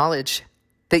to acknowledge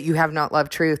that you have not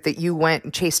loved truth, that you went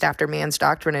and chased after man's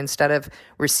doctrine instead of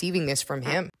receiving this from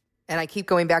him. And I keep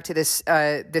going back to this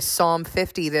Psalm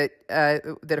 50 that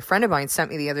a friend of mine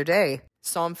sent me the other day.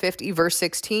 Psalm 50, verse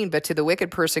 16, but to the wicked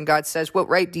person, God says, what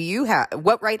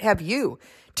right have you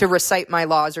to recite my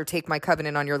laws or take my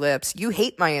covenant on your lips? You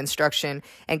hate my instruction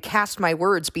and cast my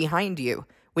words behind you.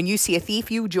 When you see a thief,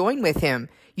 you join with him.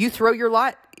 You throw your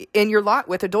lot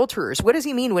with adulterers. What does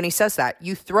he mean when he says that?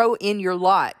 You throw in your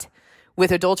lot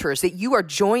with adulterers, that you are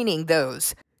joining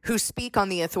those who speak on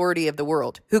the authority of the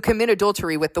world, who commit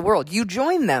adultery with the world. You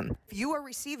join them. If you are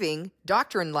receiving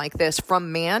doctrine like this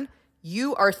from man,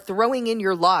 you are throwing in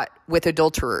your lot with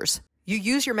adulterers. You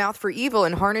use your mouth for evil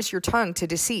and harness your tongue to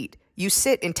deceit. You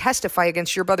sit and testify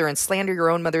against your brother and slander your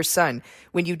own mother's son.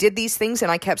 When you did these things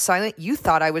and I kept silent, you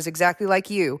thought I was exactly like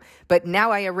you. But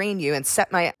now I arraign you and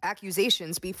set my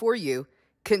accusations before you.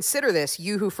 Consider this,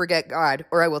 you who forget God,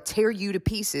 or I will tear you to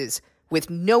pieces with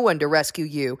no one to rescue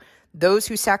you. Those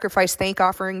who sacrifice thank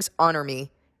offerings honor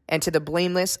me, and to the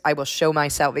blameless I will show my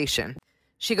salvation.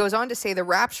 She goes on to say the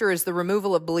rapture is the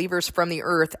removal of believers from the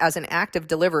earth as an act of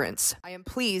deliverance. I am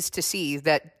pleased to see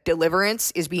that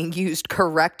deliverance is being used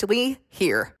correctly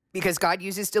here, because God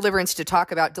uses deliverance to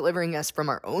talk about delivering us from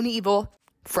our own evil,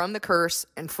 from the curse,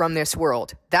 and from this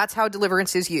world. That's how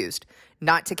deliverance is used,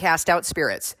 not to cast out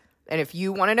spirits. And if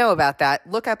you want to know about that,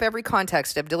 look up every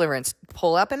context of deliverance.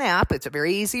 Pull up an app. It's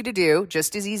very easy to do,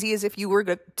 just as easy as if you were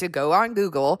to go on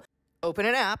Google, open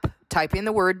an app, type in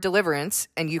the word deliverance,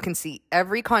 and you can see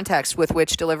every context with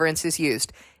which deliverance is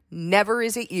used. Never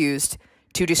is it used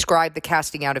to describe the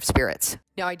casting out of spirits.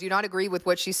 Now, I do not agree with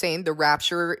what she's saying. The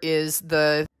rapture is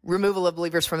the removal of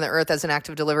believers from the earth as an act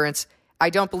of deliverance. I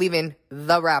don't believe in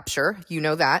the rapture. You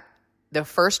know that. The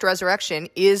first resurrection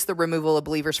is the removal of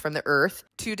believers from the earth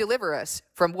to deliver us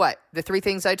from what? The three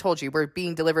things I told you. We're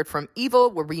being delivered from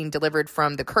evil. We're being delivered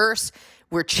from the curse.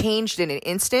 We're changed in an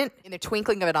instant, in the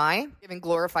twinkling of an eye. Given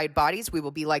glorified bodies, we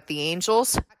will be like the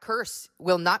angels. That curse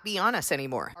will not be on us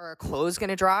anymore. Are our clothes going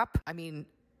to drop? I mean,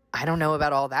 I don't know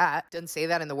about all that. It doesn't say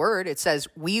that in the word. It says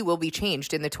we will be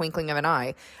changed in the twinkling of an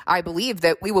eye. I believe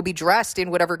that we will be dressed in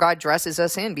whatever God dresses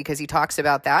us in, because he talks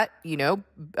about that,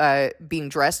 being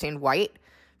dressed in white,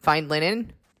 fine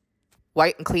linen,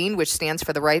 white and clean, which stands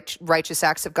for the righteous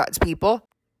acts of God's people.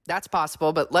 That's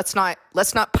possible, but let's not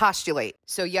postulate.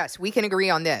 So yes, we can agree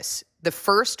on this. The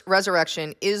first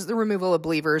resurrection is the removal of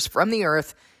believers from the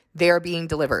earth. They are being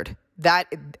delivered.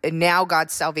 That now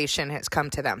God's salvation has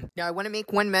come to them. Now, I want to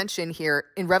make one mention here.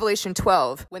 In Revelation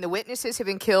 12, when the witnesses have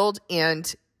been killed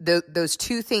and those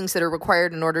two things that are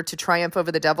required in order to triumph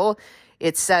over the devil,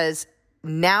 it says,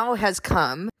 now has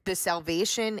come the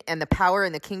salvation and the power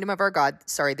and the kingdom of our God.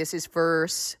 Sorry, this is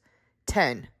verse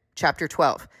 10, chapter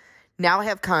 12. Now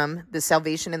have come the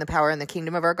salvation and the power and the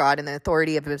kingdom of our God and the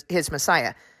authority of his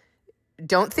Messiah.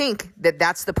 Don't think that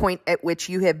that's the point at which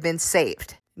you have been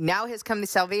saved. Now has come the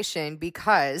salvation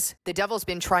because the devil's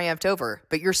been triumphed over,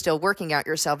 but you're still working out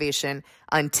your salvation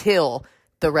until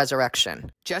the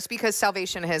resurrection. Just because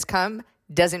salvation has come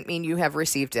doesn't mean you have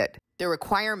received it. The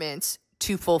requirements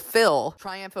to fulfill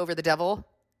triumph over the devil,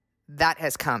 that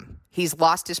has come. He's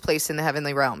lost his place in the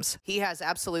heavenly realms. He has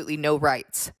absolutely no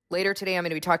rights. Later today, I'm going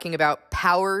to be talking about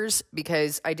powers,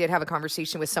 because I did have a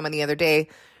conversation with someone the other day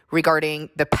regarding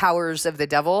the powers of the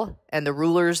devil and the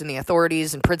rulers and the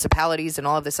authorities and principalities and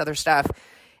all of this other stuff.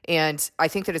 And I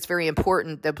think that it's very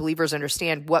important that believers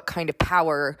understand what kind of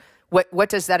power, what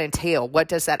does that entail? What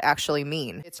does that actually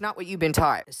mean? It's not what you've been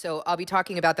taught. So I'll be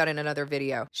talking about that in another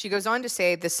video. She goes on to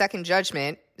say the second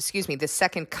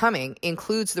coming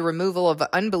includes the removal of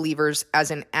unbelievers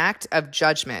as an act of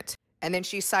judgment. And then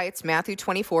she cites Matthew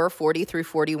 24:40 through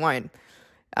 41.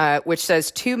 Which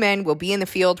says 2 men will be in the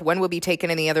field, one will be taken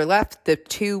and the other left. The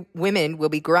 2 women will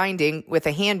be grinding with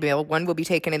a handmill, one will be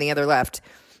taken and the other left.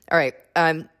 All right.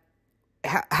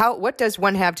 What does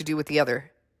one have to do with the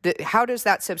other? How does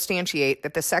that substantiate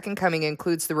that the second coming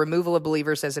includes the removal of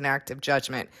believers as an act of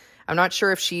judgment? I'm not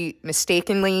sure if she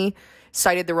mistakenly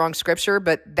cited the wrong scripture,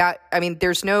 but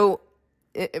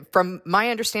from my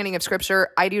understanding of scripture,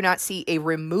 I do not see a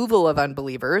removal of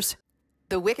unbelievers.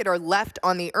 The wicked are left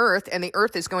on the earth, and the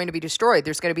earth is going to be destroyed.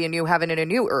 There's going to be a new heaven and a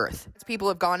new earth. People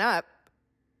have gone up,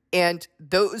 and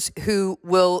those who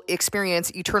will experience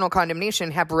eternal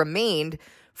condemnation have remained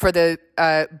for the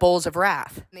bowls of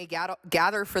wrath. They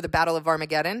gather for the battle of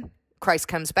Armageddon. Christ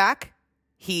comes back.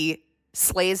 He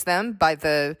slays them by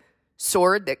the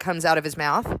sword that comes out of his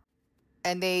mouth,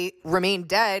 and they remain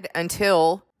dead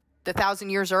until the 1,000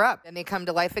 years are up, and they come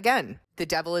to life again. The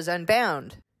devil is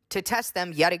unbound to test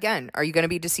them yet again. Are you going to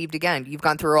be deceived again? You've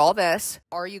gone through all this.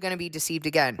 Are you going to be deceived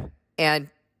again? And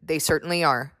they certainly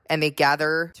are. And they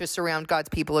gather to surround God's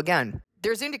people again.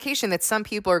 There's indication that some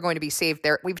people are going to be saved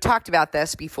there. We've talked about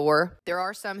this before. There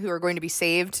are some who are going to be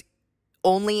saved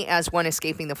only as one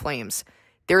escaping the flames.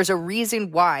 There is a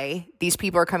reason why these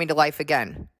people are coming to life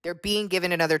again. They're being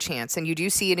given another chance. And you do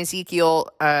see in Ezekiel,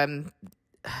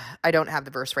 I don't have the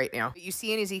verse right now. But you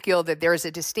see in Ezekiel that there is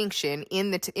a distinction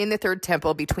in the third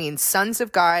temple between sons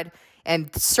of God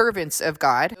and servants of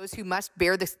God, those who must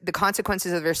bear the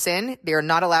consequences of their sin. They are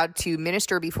not allowed to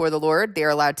minister before the Lord. They are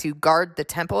allowed to guard the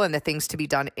temple and the things to be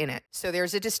done in it. So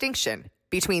there's a distinction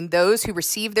between those who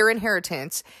receive their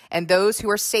inheritance and those who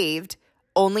are saved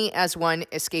only as one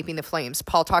escaping the flames.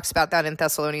 Paul talks about that in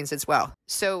Thessalonians as well.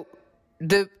 So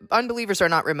the unbelievers are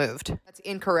not removed. That's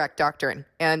incorrect doctrine.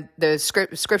 And the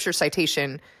scripture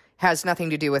citation has nothing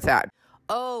to do with that.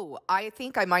 Oh, I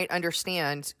think I might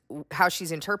understand how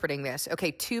she's interpreting this.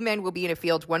 Okay, 2 men will be in a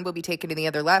field, one will be taken in the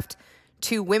other left.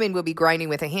 2 women will be grinding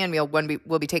with a handmill, one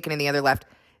will be taken in the other left.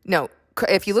 No,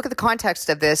 if you look at the context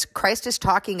of this, Christ is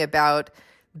talking about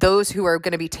those who are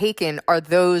going to be taken are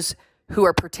those who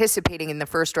are participating in the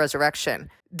first resurrection.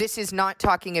 This is not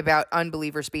talking about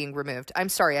unbelievers being removed. I'm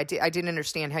sorry, I didn't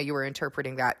understand how you were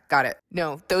interpreting that. Got it.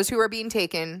 No, those who are being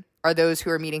taken are those who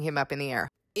are meeting him up in the air.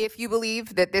 If you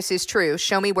believe that this is true,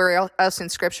 show me where else in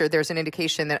Scripture there's an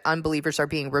indication that unbelievers are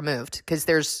being removed, because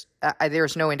there's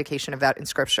no indication of that in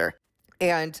Scripture.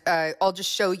 And I'll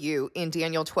just show you in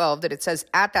Daniel 12 that it says,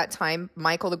 at that time,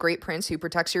 Michael, the great prince who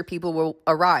protects your people, will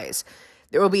arise.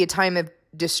 There will be a time of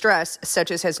distress such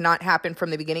as has not happened from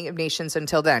the beginning of nations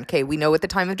until then. Okay, we know what the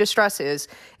time of distress is.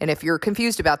 And if you're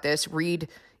confused about this, read,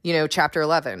 chapter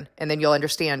 11, and then you'll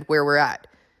understand where we're at.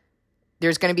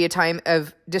 There's going to be a time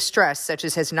of distress such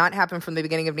as has not happened from the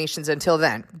beginning of nations until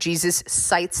then. Jesus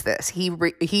cites this.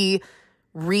 He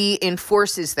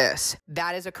reinforces this.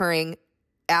 That is occurring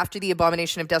after the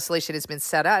abomination of desolation has been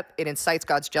set up. It incites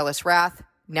God's jealous wrath.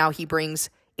 Now he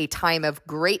brings a time of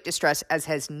great distress as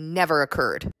has never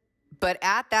occurred. But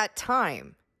at that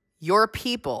time, your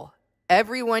people,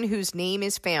 everyone whose name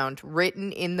is found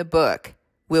written in the book,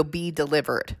 will be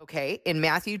delivered. Okay, in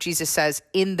Matthew, Jesus says,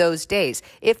 in those days.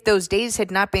 If those days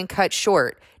had not been cut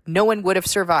short, no one would have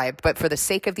survived. But for the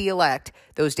sake of the elect,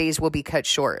 those days will be cut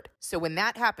short. So when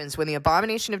that happens, when the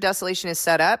abomination of desolation is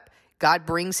set up, God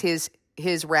brings his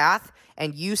wrath,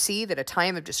 and you see that a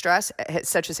time of distress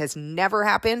such as has never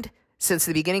happened since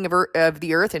the beginning of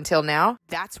the earth until now,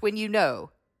 that's when you know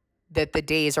that the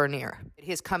days are near.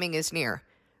 His coming is near.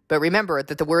 But remember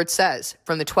that the word says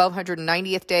from the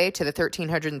 1290th day to the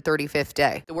 1335th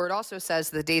day. The word also says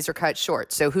the days are cut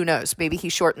short. So who knows? Maybe he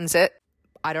shortens it.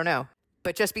 I don't know.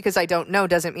 But just because I don't know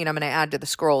doesn't mean I'm going to add to the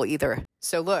scroll either.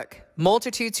 So look,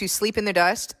 multitudes who sleep in the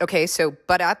dust. Okay,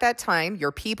 but at that time,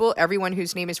 your people, everyone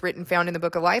whose name is written, found in the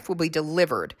book of life, will be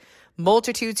delivered.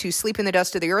 Multitudes who sleep in the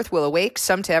dust of the earth will awake,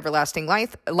 some to everlasting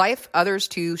life, others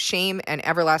to shame and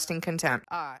everlasting contempt.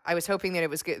 I was hoping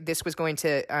that this was going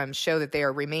to show that they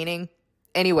are remaining.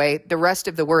 Anyway, the rest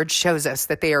of the word shows us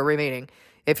that they are remaining.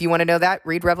 If you want to know that,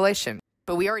 read Revelation.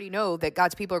 But we already know that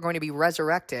God's people are going to be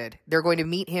resurrected. They're going to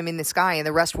meet him in the sky, and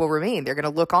the rest will remain. They're going to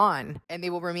look on, and they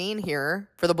will remain here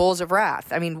for the bowls of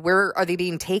wrath. I mean, where are they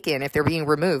being taken if they're being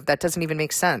removed? That doesn't even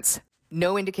make sense.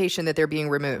 No indication that they're being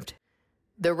removed.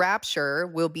 The rapture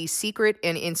will be secret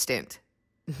and instant.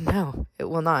 No, it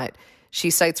will not. She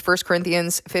cites 1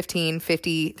 Corinthians 15,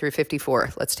 50 through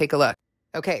 54. Let's take a look.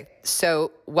 Okay,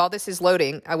 so while this is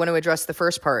loading, I want to address the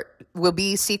first part. Will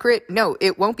be secret? No,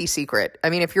 it won't be secret. I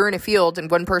mean, if you're in a field and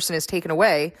one person is taken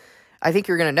away, I think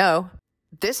you're going to know.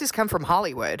 This has come from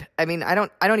Hollywood. I mean, I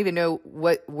don't even know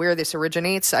where this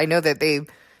originates. I know that they,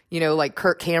 like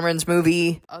Kirk Cameron's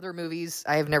movie, other movies.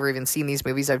 I have never even seen these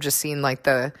movies. I've just seen like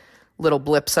the little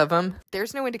blips of them.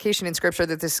 There's no indication in Scripture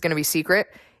that this is going to be secret.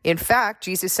 In fact,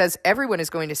 Jesus says everyone is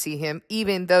going to see him,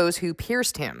 even those who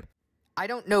pierced him. I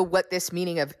don't know what this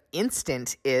meaning of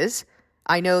instant is.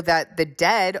 I know that the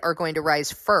dead are going to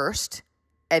rise first,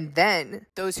 and then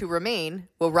those who remain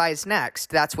will rise next.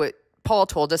 That's what Paul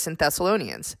told us in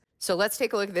Thessalonians. So let's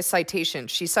take a look at this citation.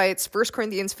 She cites 1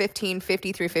 Corinthians 15,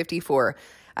 50 through 54.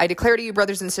 I declare to you,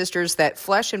 brothers and sisters, that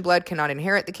flesh and blood cannot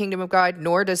inherit the kingdom of God,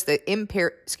 nor does the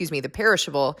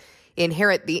perishable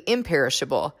inherit the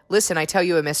imperishable. Listen, I tell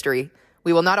you a mystery.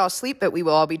 We will not all sleep, but we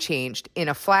will all be changed in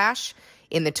a flash,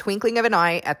 in the twinkling of an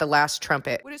eye, at the last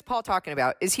trumpet. What is Paul talking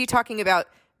about? Is he talking about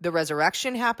the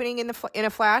resurrection happening in a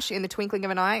flash, in the twinkling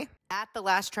of an eye? At the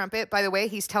last trumpet, by the way,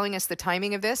 he's telling us the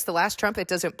timing of this. The last trumpet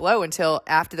doesn't blow until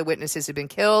after the witnesses have been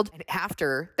killed and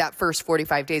after that first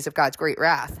 45 days of God's great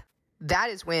wrath. That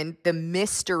is when the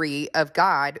mystery of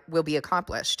God will be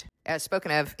accomplished, as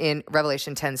spoken of in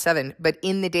Revelation 10:7. But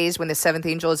in the days when the seventh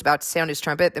angel is about to sound his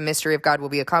trumpet, the mystery of God will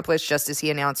be accomplished, just as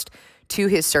he announced to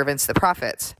his servants, the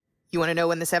prophets. You want to know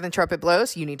when the seventh trumpet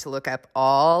blows? You need to look up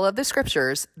all of the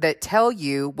scriptures that tell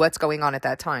you what's going on at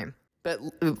that time. But,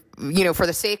 for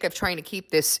the sake of trying to keep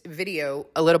this video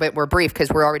a little bit more brief, because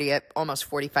we're already at almost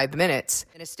 45 minutes,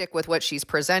 I'm going to stick with what she's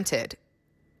presented.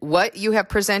 What you have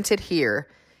presented here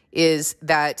is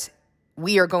that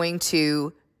we are going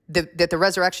to, that the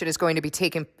resurrection is going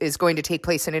to take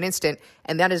place in an instant,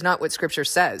 and that is not what Scripture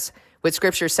says. What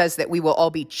Scripture says that we will all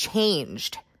be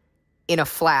changed in a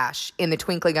flash, in the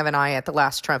twinkling of an eye at the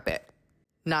last trumpet.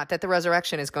 Not that the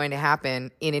resurrection is going to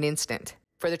happen in an instant.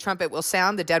 For the trumpet will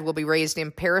sound, the dead will be raised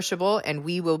imperishable, and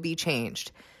we will be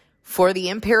changed. For the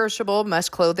imperishable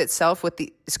must clothe itself with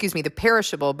the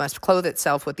perishable must clothe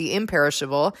itself with the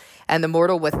imperishable, and the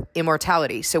mortal with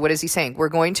immortality. So what is he saying? We're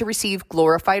going to receive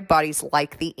glorified bodies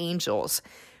like the angels.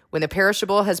 When the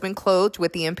perishable has been clothed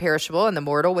with the imperishable, and the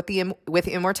mortal with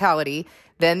immortality,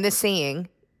 then the saying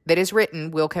that is written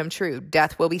will come true.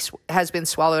 Death has been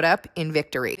swallowed up in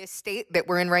victory. This state that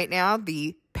we're in right now,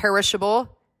 the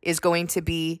perishable, is going to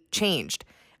be changed.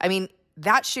 I mean,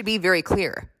 that should be very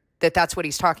clear that that's what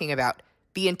he's talking about.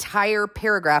 The entire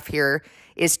paragraph here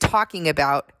is talking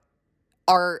about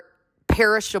our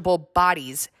perishable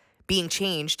bodies being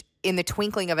changed in the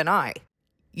twinkling of an eye.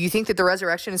 You think that the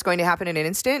resurrection is going to happen in an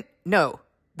instant? No.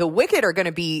 The wicked are going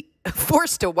to be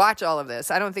forced to watch all of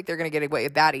this. I don't think they're going to get away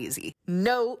that easy.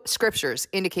 No scriptures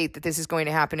indicate that this is going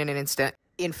to happen in an instant.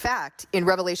 In fact, in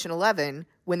Revelation 11,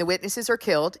 when the witnesses are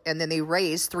killed and then they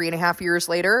raise 3.5 years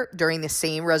later during the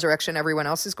same resurrection everyone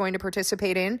else is going to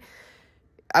participate in,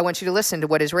 I want you to listen to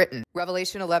what is written.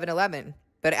 Revelation 11:11.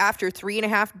 But after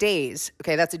 3.5 days,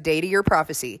 okay, that's a date of your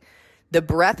prophecy, the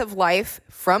breath of life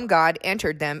from God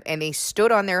entered them, and they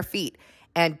stood on their feet,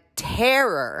 and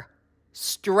terror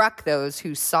struck those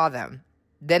who saw them.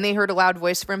 Then they heard a loud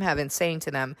voice from heaven saying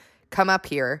to them, "Come up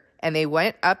here." And they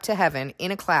went up to heaven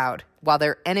in a cloud while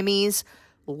their enemies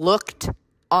looked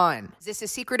on. Is this a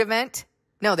secret event?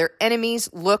 No, their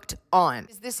enemies looked on.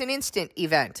 Is this an instant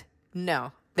event?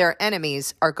 No, their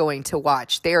enemies are going to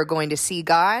watch. They are going to see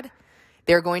God.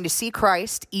 They're going to see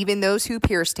Christ, even those who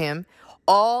pierced him.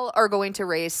 All are going to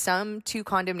raise, some to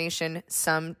condemnation,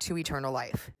 some to eternal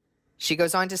life. She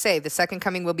goes on to say, the second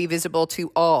coming will be visible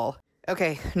to all.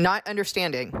 Okay, not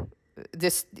understanding.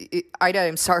 This, Ida,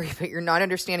 I'm sorry, but you're not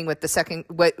understanding what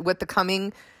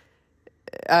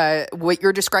what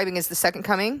you're describing as the second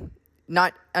coming,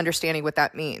 not understanding what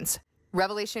that means.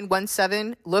 Revelation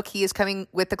 1:7, look, he is coming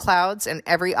with the clouds, and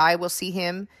every eye will see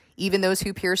him, even those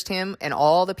who pierced him, and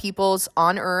all the peoples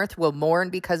on earth will mourn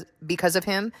because of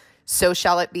him. So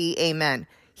shall it be. Amen.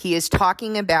 He is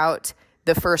talking about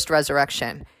the first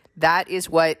resurrection. That is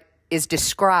what is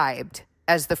described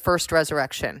as the first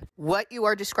resurrection. What you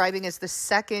are describing as the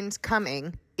second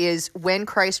coming is when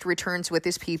Christ returns with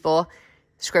his people.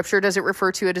 Scripture doesn't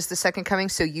refer to it as the second coming,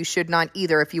 so you should not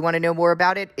either. If you want to know more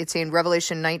about it, it's in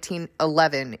Revelation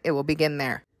 19:11. It will begin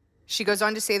there. She goes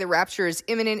on to say the rapture is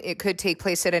imminent. It could take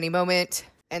place at any moment,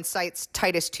 and cites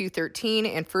Titus 2:13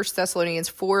 and 1 Thessalonians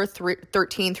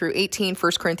 4:13 through 18,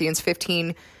 1 Corinthians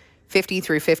 15:50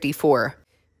 through 54.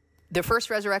 The first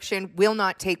resurrection will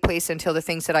not take place until the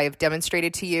things that I have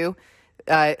demonstrated to you,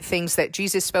 things that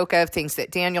Jesus spoke of, things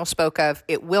that Daniel spoke of.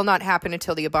 It will not happen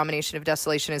until the abomination of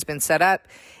desolation has been set up.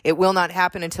 It will not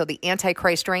happen until the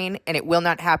Antichrist reign, and it will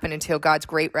not happen until God's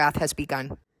great wrath has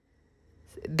begun.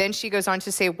 Then she goes on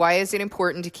to say, why is it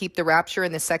important to keep the rapture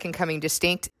and the second coming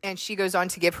distinct? And she goes on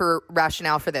to give her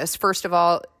rationale for this. First of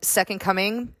all, second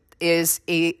coming is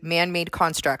a man-made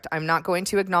construct. I'm not going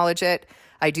to acknowledge it.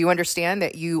 I do understand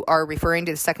that you are referring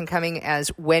to the second coming as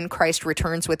when Christ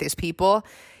returns with his people.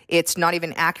 It's not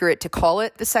even accurate to call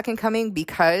it the second coming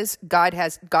because God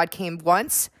came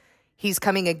once. He's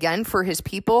coming again for his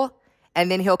people, and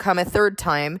then he'll come a third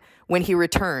time when he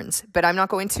returns. But I'm not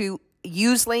going to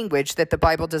use language that the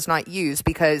Bible does not use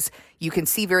because you can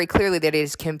see very clearly that it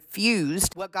is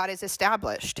confused what God has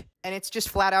established. And it's just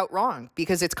flat out wrong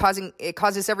because it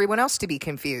causes everyone else to be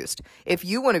confused. If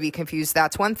you want to be confused,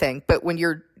 that's one thing. But when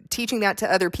you're teaching that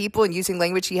to other people and using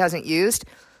language he hasn't used,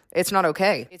 it's not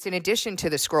okay. It's in addition to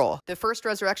the scroll. The first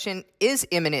resurrection is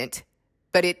imminent,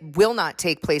 but it will not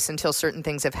take place until certain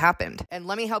things have happened. And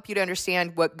let me help you to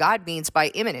understand what God means by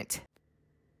imminent.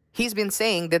 He's been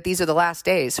saying that these are the last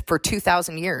days for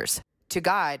 2,000 years. To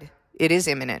God, it is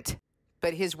imminent,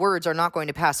 but his words are not going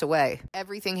to pass away.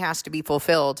 Everything has to be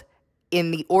fulfilled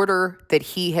in the order that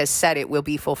he has said it will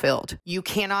be fulfilled. You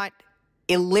cannot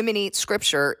eliminate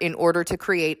scripture in order to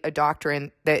create a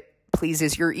doctrine that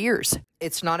pleases your ears.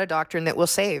 It's not a doctrine that will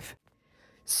save.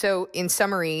 So in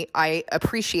summary, I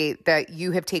appreciate that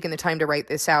you have taken the time to write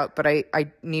this out, but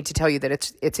I need to tell you that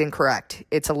it's incorrect.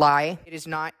 It's a lie. It is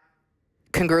not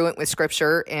congruent with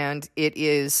scripture, and it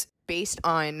is based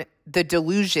on the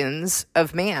delusions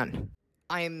of man.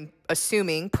 I'm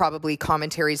assuming probably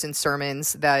commentaries and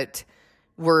sermons that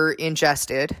were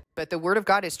ingested, but the word of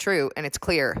God is true and it's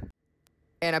clear.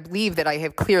 And I believe that I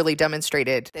have clearly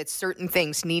demonstrated that certain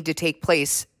things need to take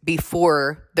place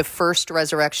before the first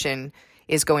resurrection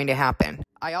is going to happen.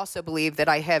 I also believe that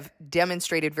I have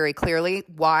demonstrated very clearly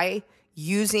why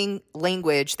using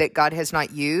language that God has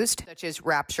not used, such as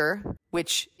rapture,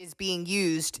 which is being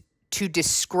used to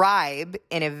describe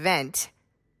an event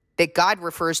that God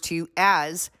refers to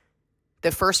as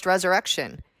the first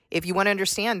resurrection. If you want to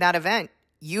understand that event,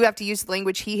 you have to use the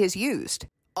language he has used.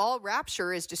 All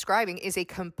rapture is describing is a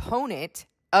component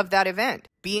of that event.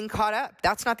 Being caught up,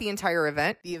 that's not the entire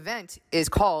event. The event is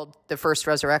called the first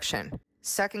resurrection.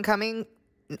 Second coming,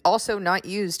 also not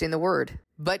used in the word.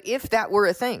 But if that were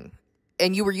a thing,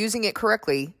 and you were using it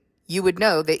correctly, you would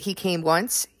know that he came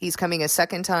once, he's coming a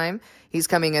second time, he's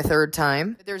coming a third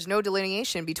time. There's no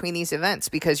delineation between these events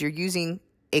because you're using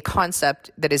a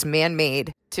concept that is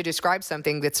man-made to describe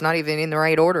something that's not even in the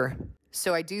right order.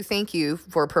 So I do thank you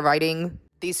for providing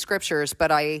these scriptures,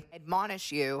 but I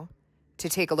admonish you to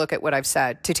take a look at what I've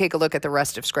said, to take a look at the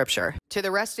rest of scripture. To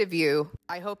the rest of you,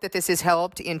 I hope that this has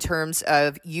helped in terms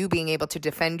of you being able to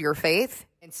defend your faith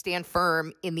and stand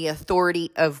firm in the authority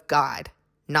of God,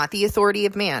 not the authority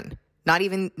of man, not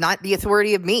the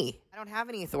authority of me. I don't have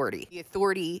any authority. The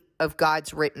authority of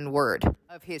God's written word,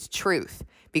 of his truth.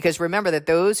 Because remember that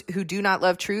those who do not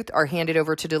love truth are handed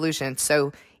over to delusion.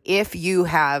 So if you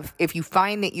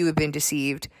find that you have been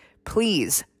deceived,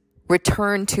 please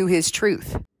return to his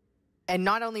truth. And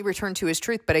not only return to his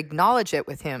truth, but acknowledge it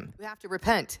with him. You have to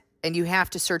repent and you have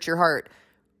to search your heart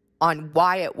on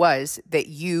why it was that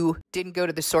you didn't go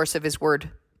to the source of his word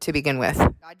to begin with.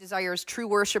 God desires true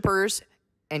worshipers,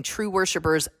 and true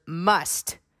worshipers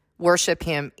must worship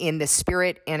him in the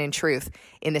spirit and in truth.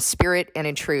 In the spirit and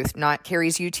in truth, not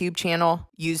Carrie's YouTube channel.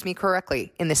 Use me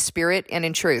correctly. In the spirit and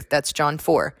in truth. That's John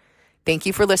 4. Thank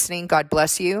you for listening. God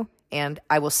bless you. And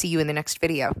I will see you in the next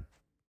video.